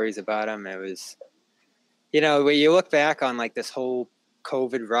stories about him. It was, when you look back on this whole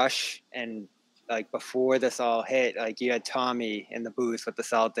COVID rush and before this all hit, you had Tommy in the booth with the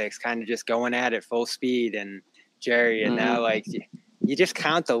Celtics kind of just going at it full speed, and Jerry. And now you just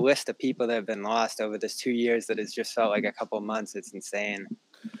count the list of people that have been lost over this 2 years that has just felt like a couple months. It's insane.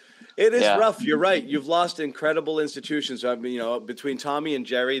 It is rough. You're right. You've lost incredible institutions. I mean, between Tommy and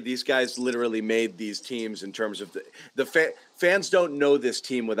Jerry, these guys literally made these teams in terms of the fans don't know this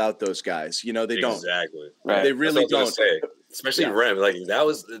team without those guys. They don't. Exactly. Right. They really don't. Especially Rem. That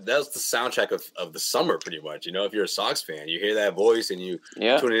was the soundtrack of the summer, pretty much. If you're a Sox fan, you hear that voice and you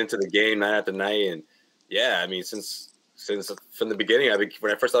tune into the game night after night. And I mean, since from the beginning,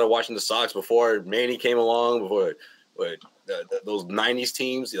 when I first started watching the Sox, before Manny came along, before those 90s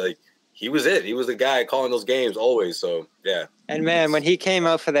teams, he was it. He was the guy calling those games always. So, yeah. And, man, when he came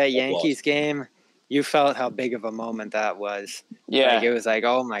out for that Yankees game, you felt how big of a moment that was. Yeah. It was like,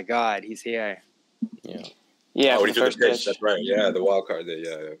 oh, my God, he's here. Yeah. Yeah, when he threw the pitch. That's right. Yeah, the wild card there.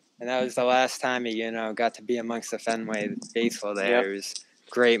 Yeah. And that was the last time he, got to be amongst the Fenway baseball there. Yep. It was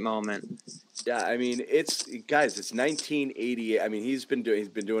a great moment. Yeah, I mean, it's 1988. I mean, he's been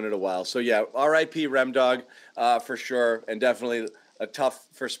doing it a while. So yeah, R.I.P. Rem Dog, for sure, and definitely a tough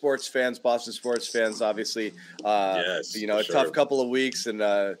for sports fans, Boston sports fans, obviously. A tough couple of weeks, and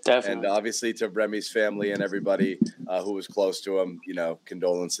obviously to Remy's family and everybody who was close to him.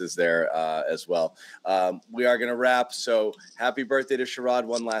 Condolences there as well. We are gonna wrap. So happy birthday to Sherrod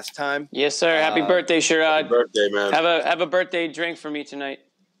one last time. Yes, sir. Happy birthday, Sherrod. Happy birthday, man. Have a birthday drink for me tonight.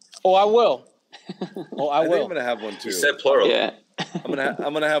 Oh, I will. I think I'm gonna have one too. You said plural. Yeah. I'm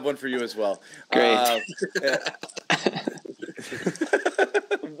gonna have one for you as well. Great.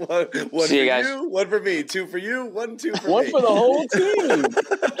 One See for you guys. you, one for me, two for you, 1, 2 for One me. for the whole team.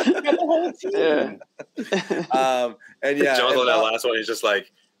 You got the whole team. Yeah. And John's on that last one. He's just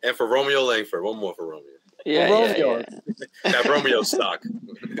like, and for Romeo Langford, one more for Romeo. Yeah. That Romeo stock.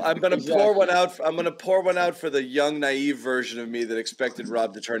 I'm gonna pour one out. I'm gonna pour one out for the young, naive version of me that expected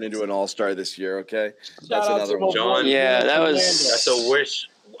Rob to turn into an all-star this year. Okay, that's another one. John, that's a wish.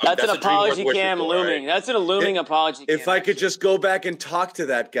 That's an apology cam looming. That's an looming apology cam. If I could just go back and talk to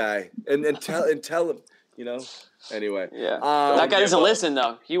that guy and tell him, Anyway. Yeah. That guy doesn't listen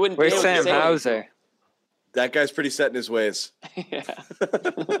though. He wouldn't. Where's Sam Hauser? That guy's pretty set in his ways.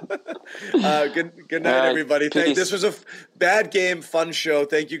 Good night, everybody. This was a bad game, fun show.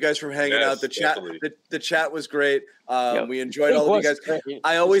 Thank you guys for hanging out. The chat was great. We enjoyed all of you guys. Great.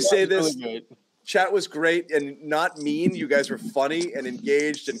 I always say this. Really chat was great and not mean. You guys were funny and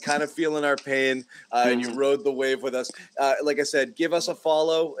engaged and kind of feeling our pain. And you rode the wave with us. Like I said, give us a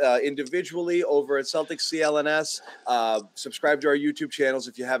follow individually over at Celtics CLNS. Subscribe to our YouTube channels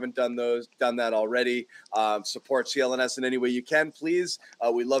if you haven't done that already. Support CLNS in any way you can, please.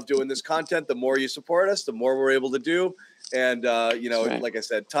 We love doing this content. The more you support us, the more we're able to do. And, like I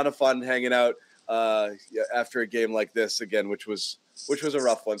said, ton of fun hanging out after a game like this again, which was a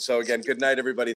rough one. So again, good night, everybody.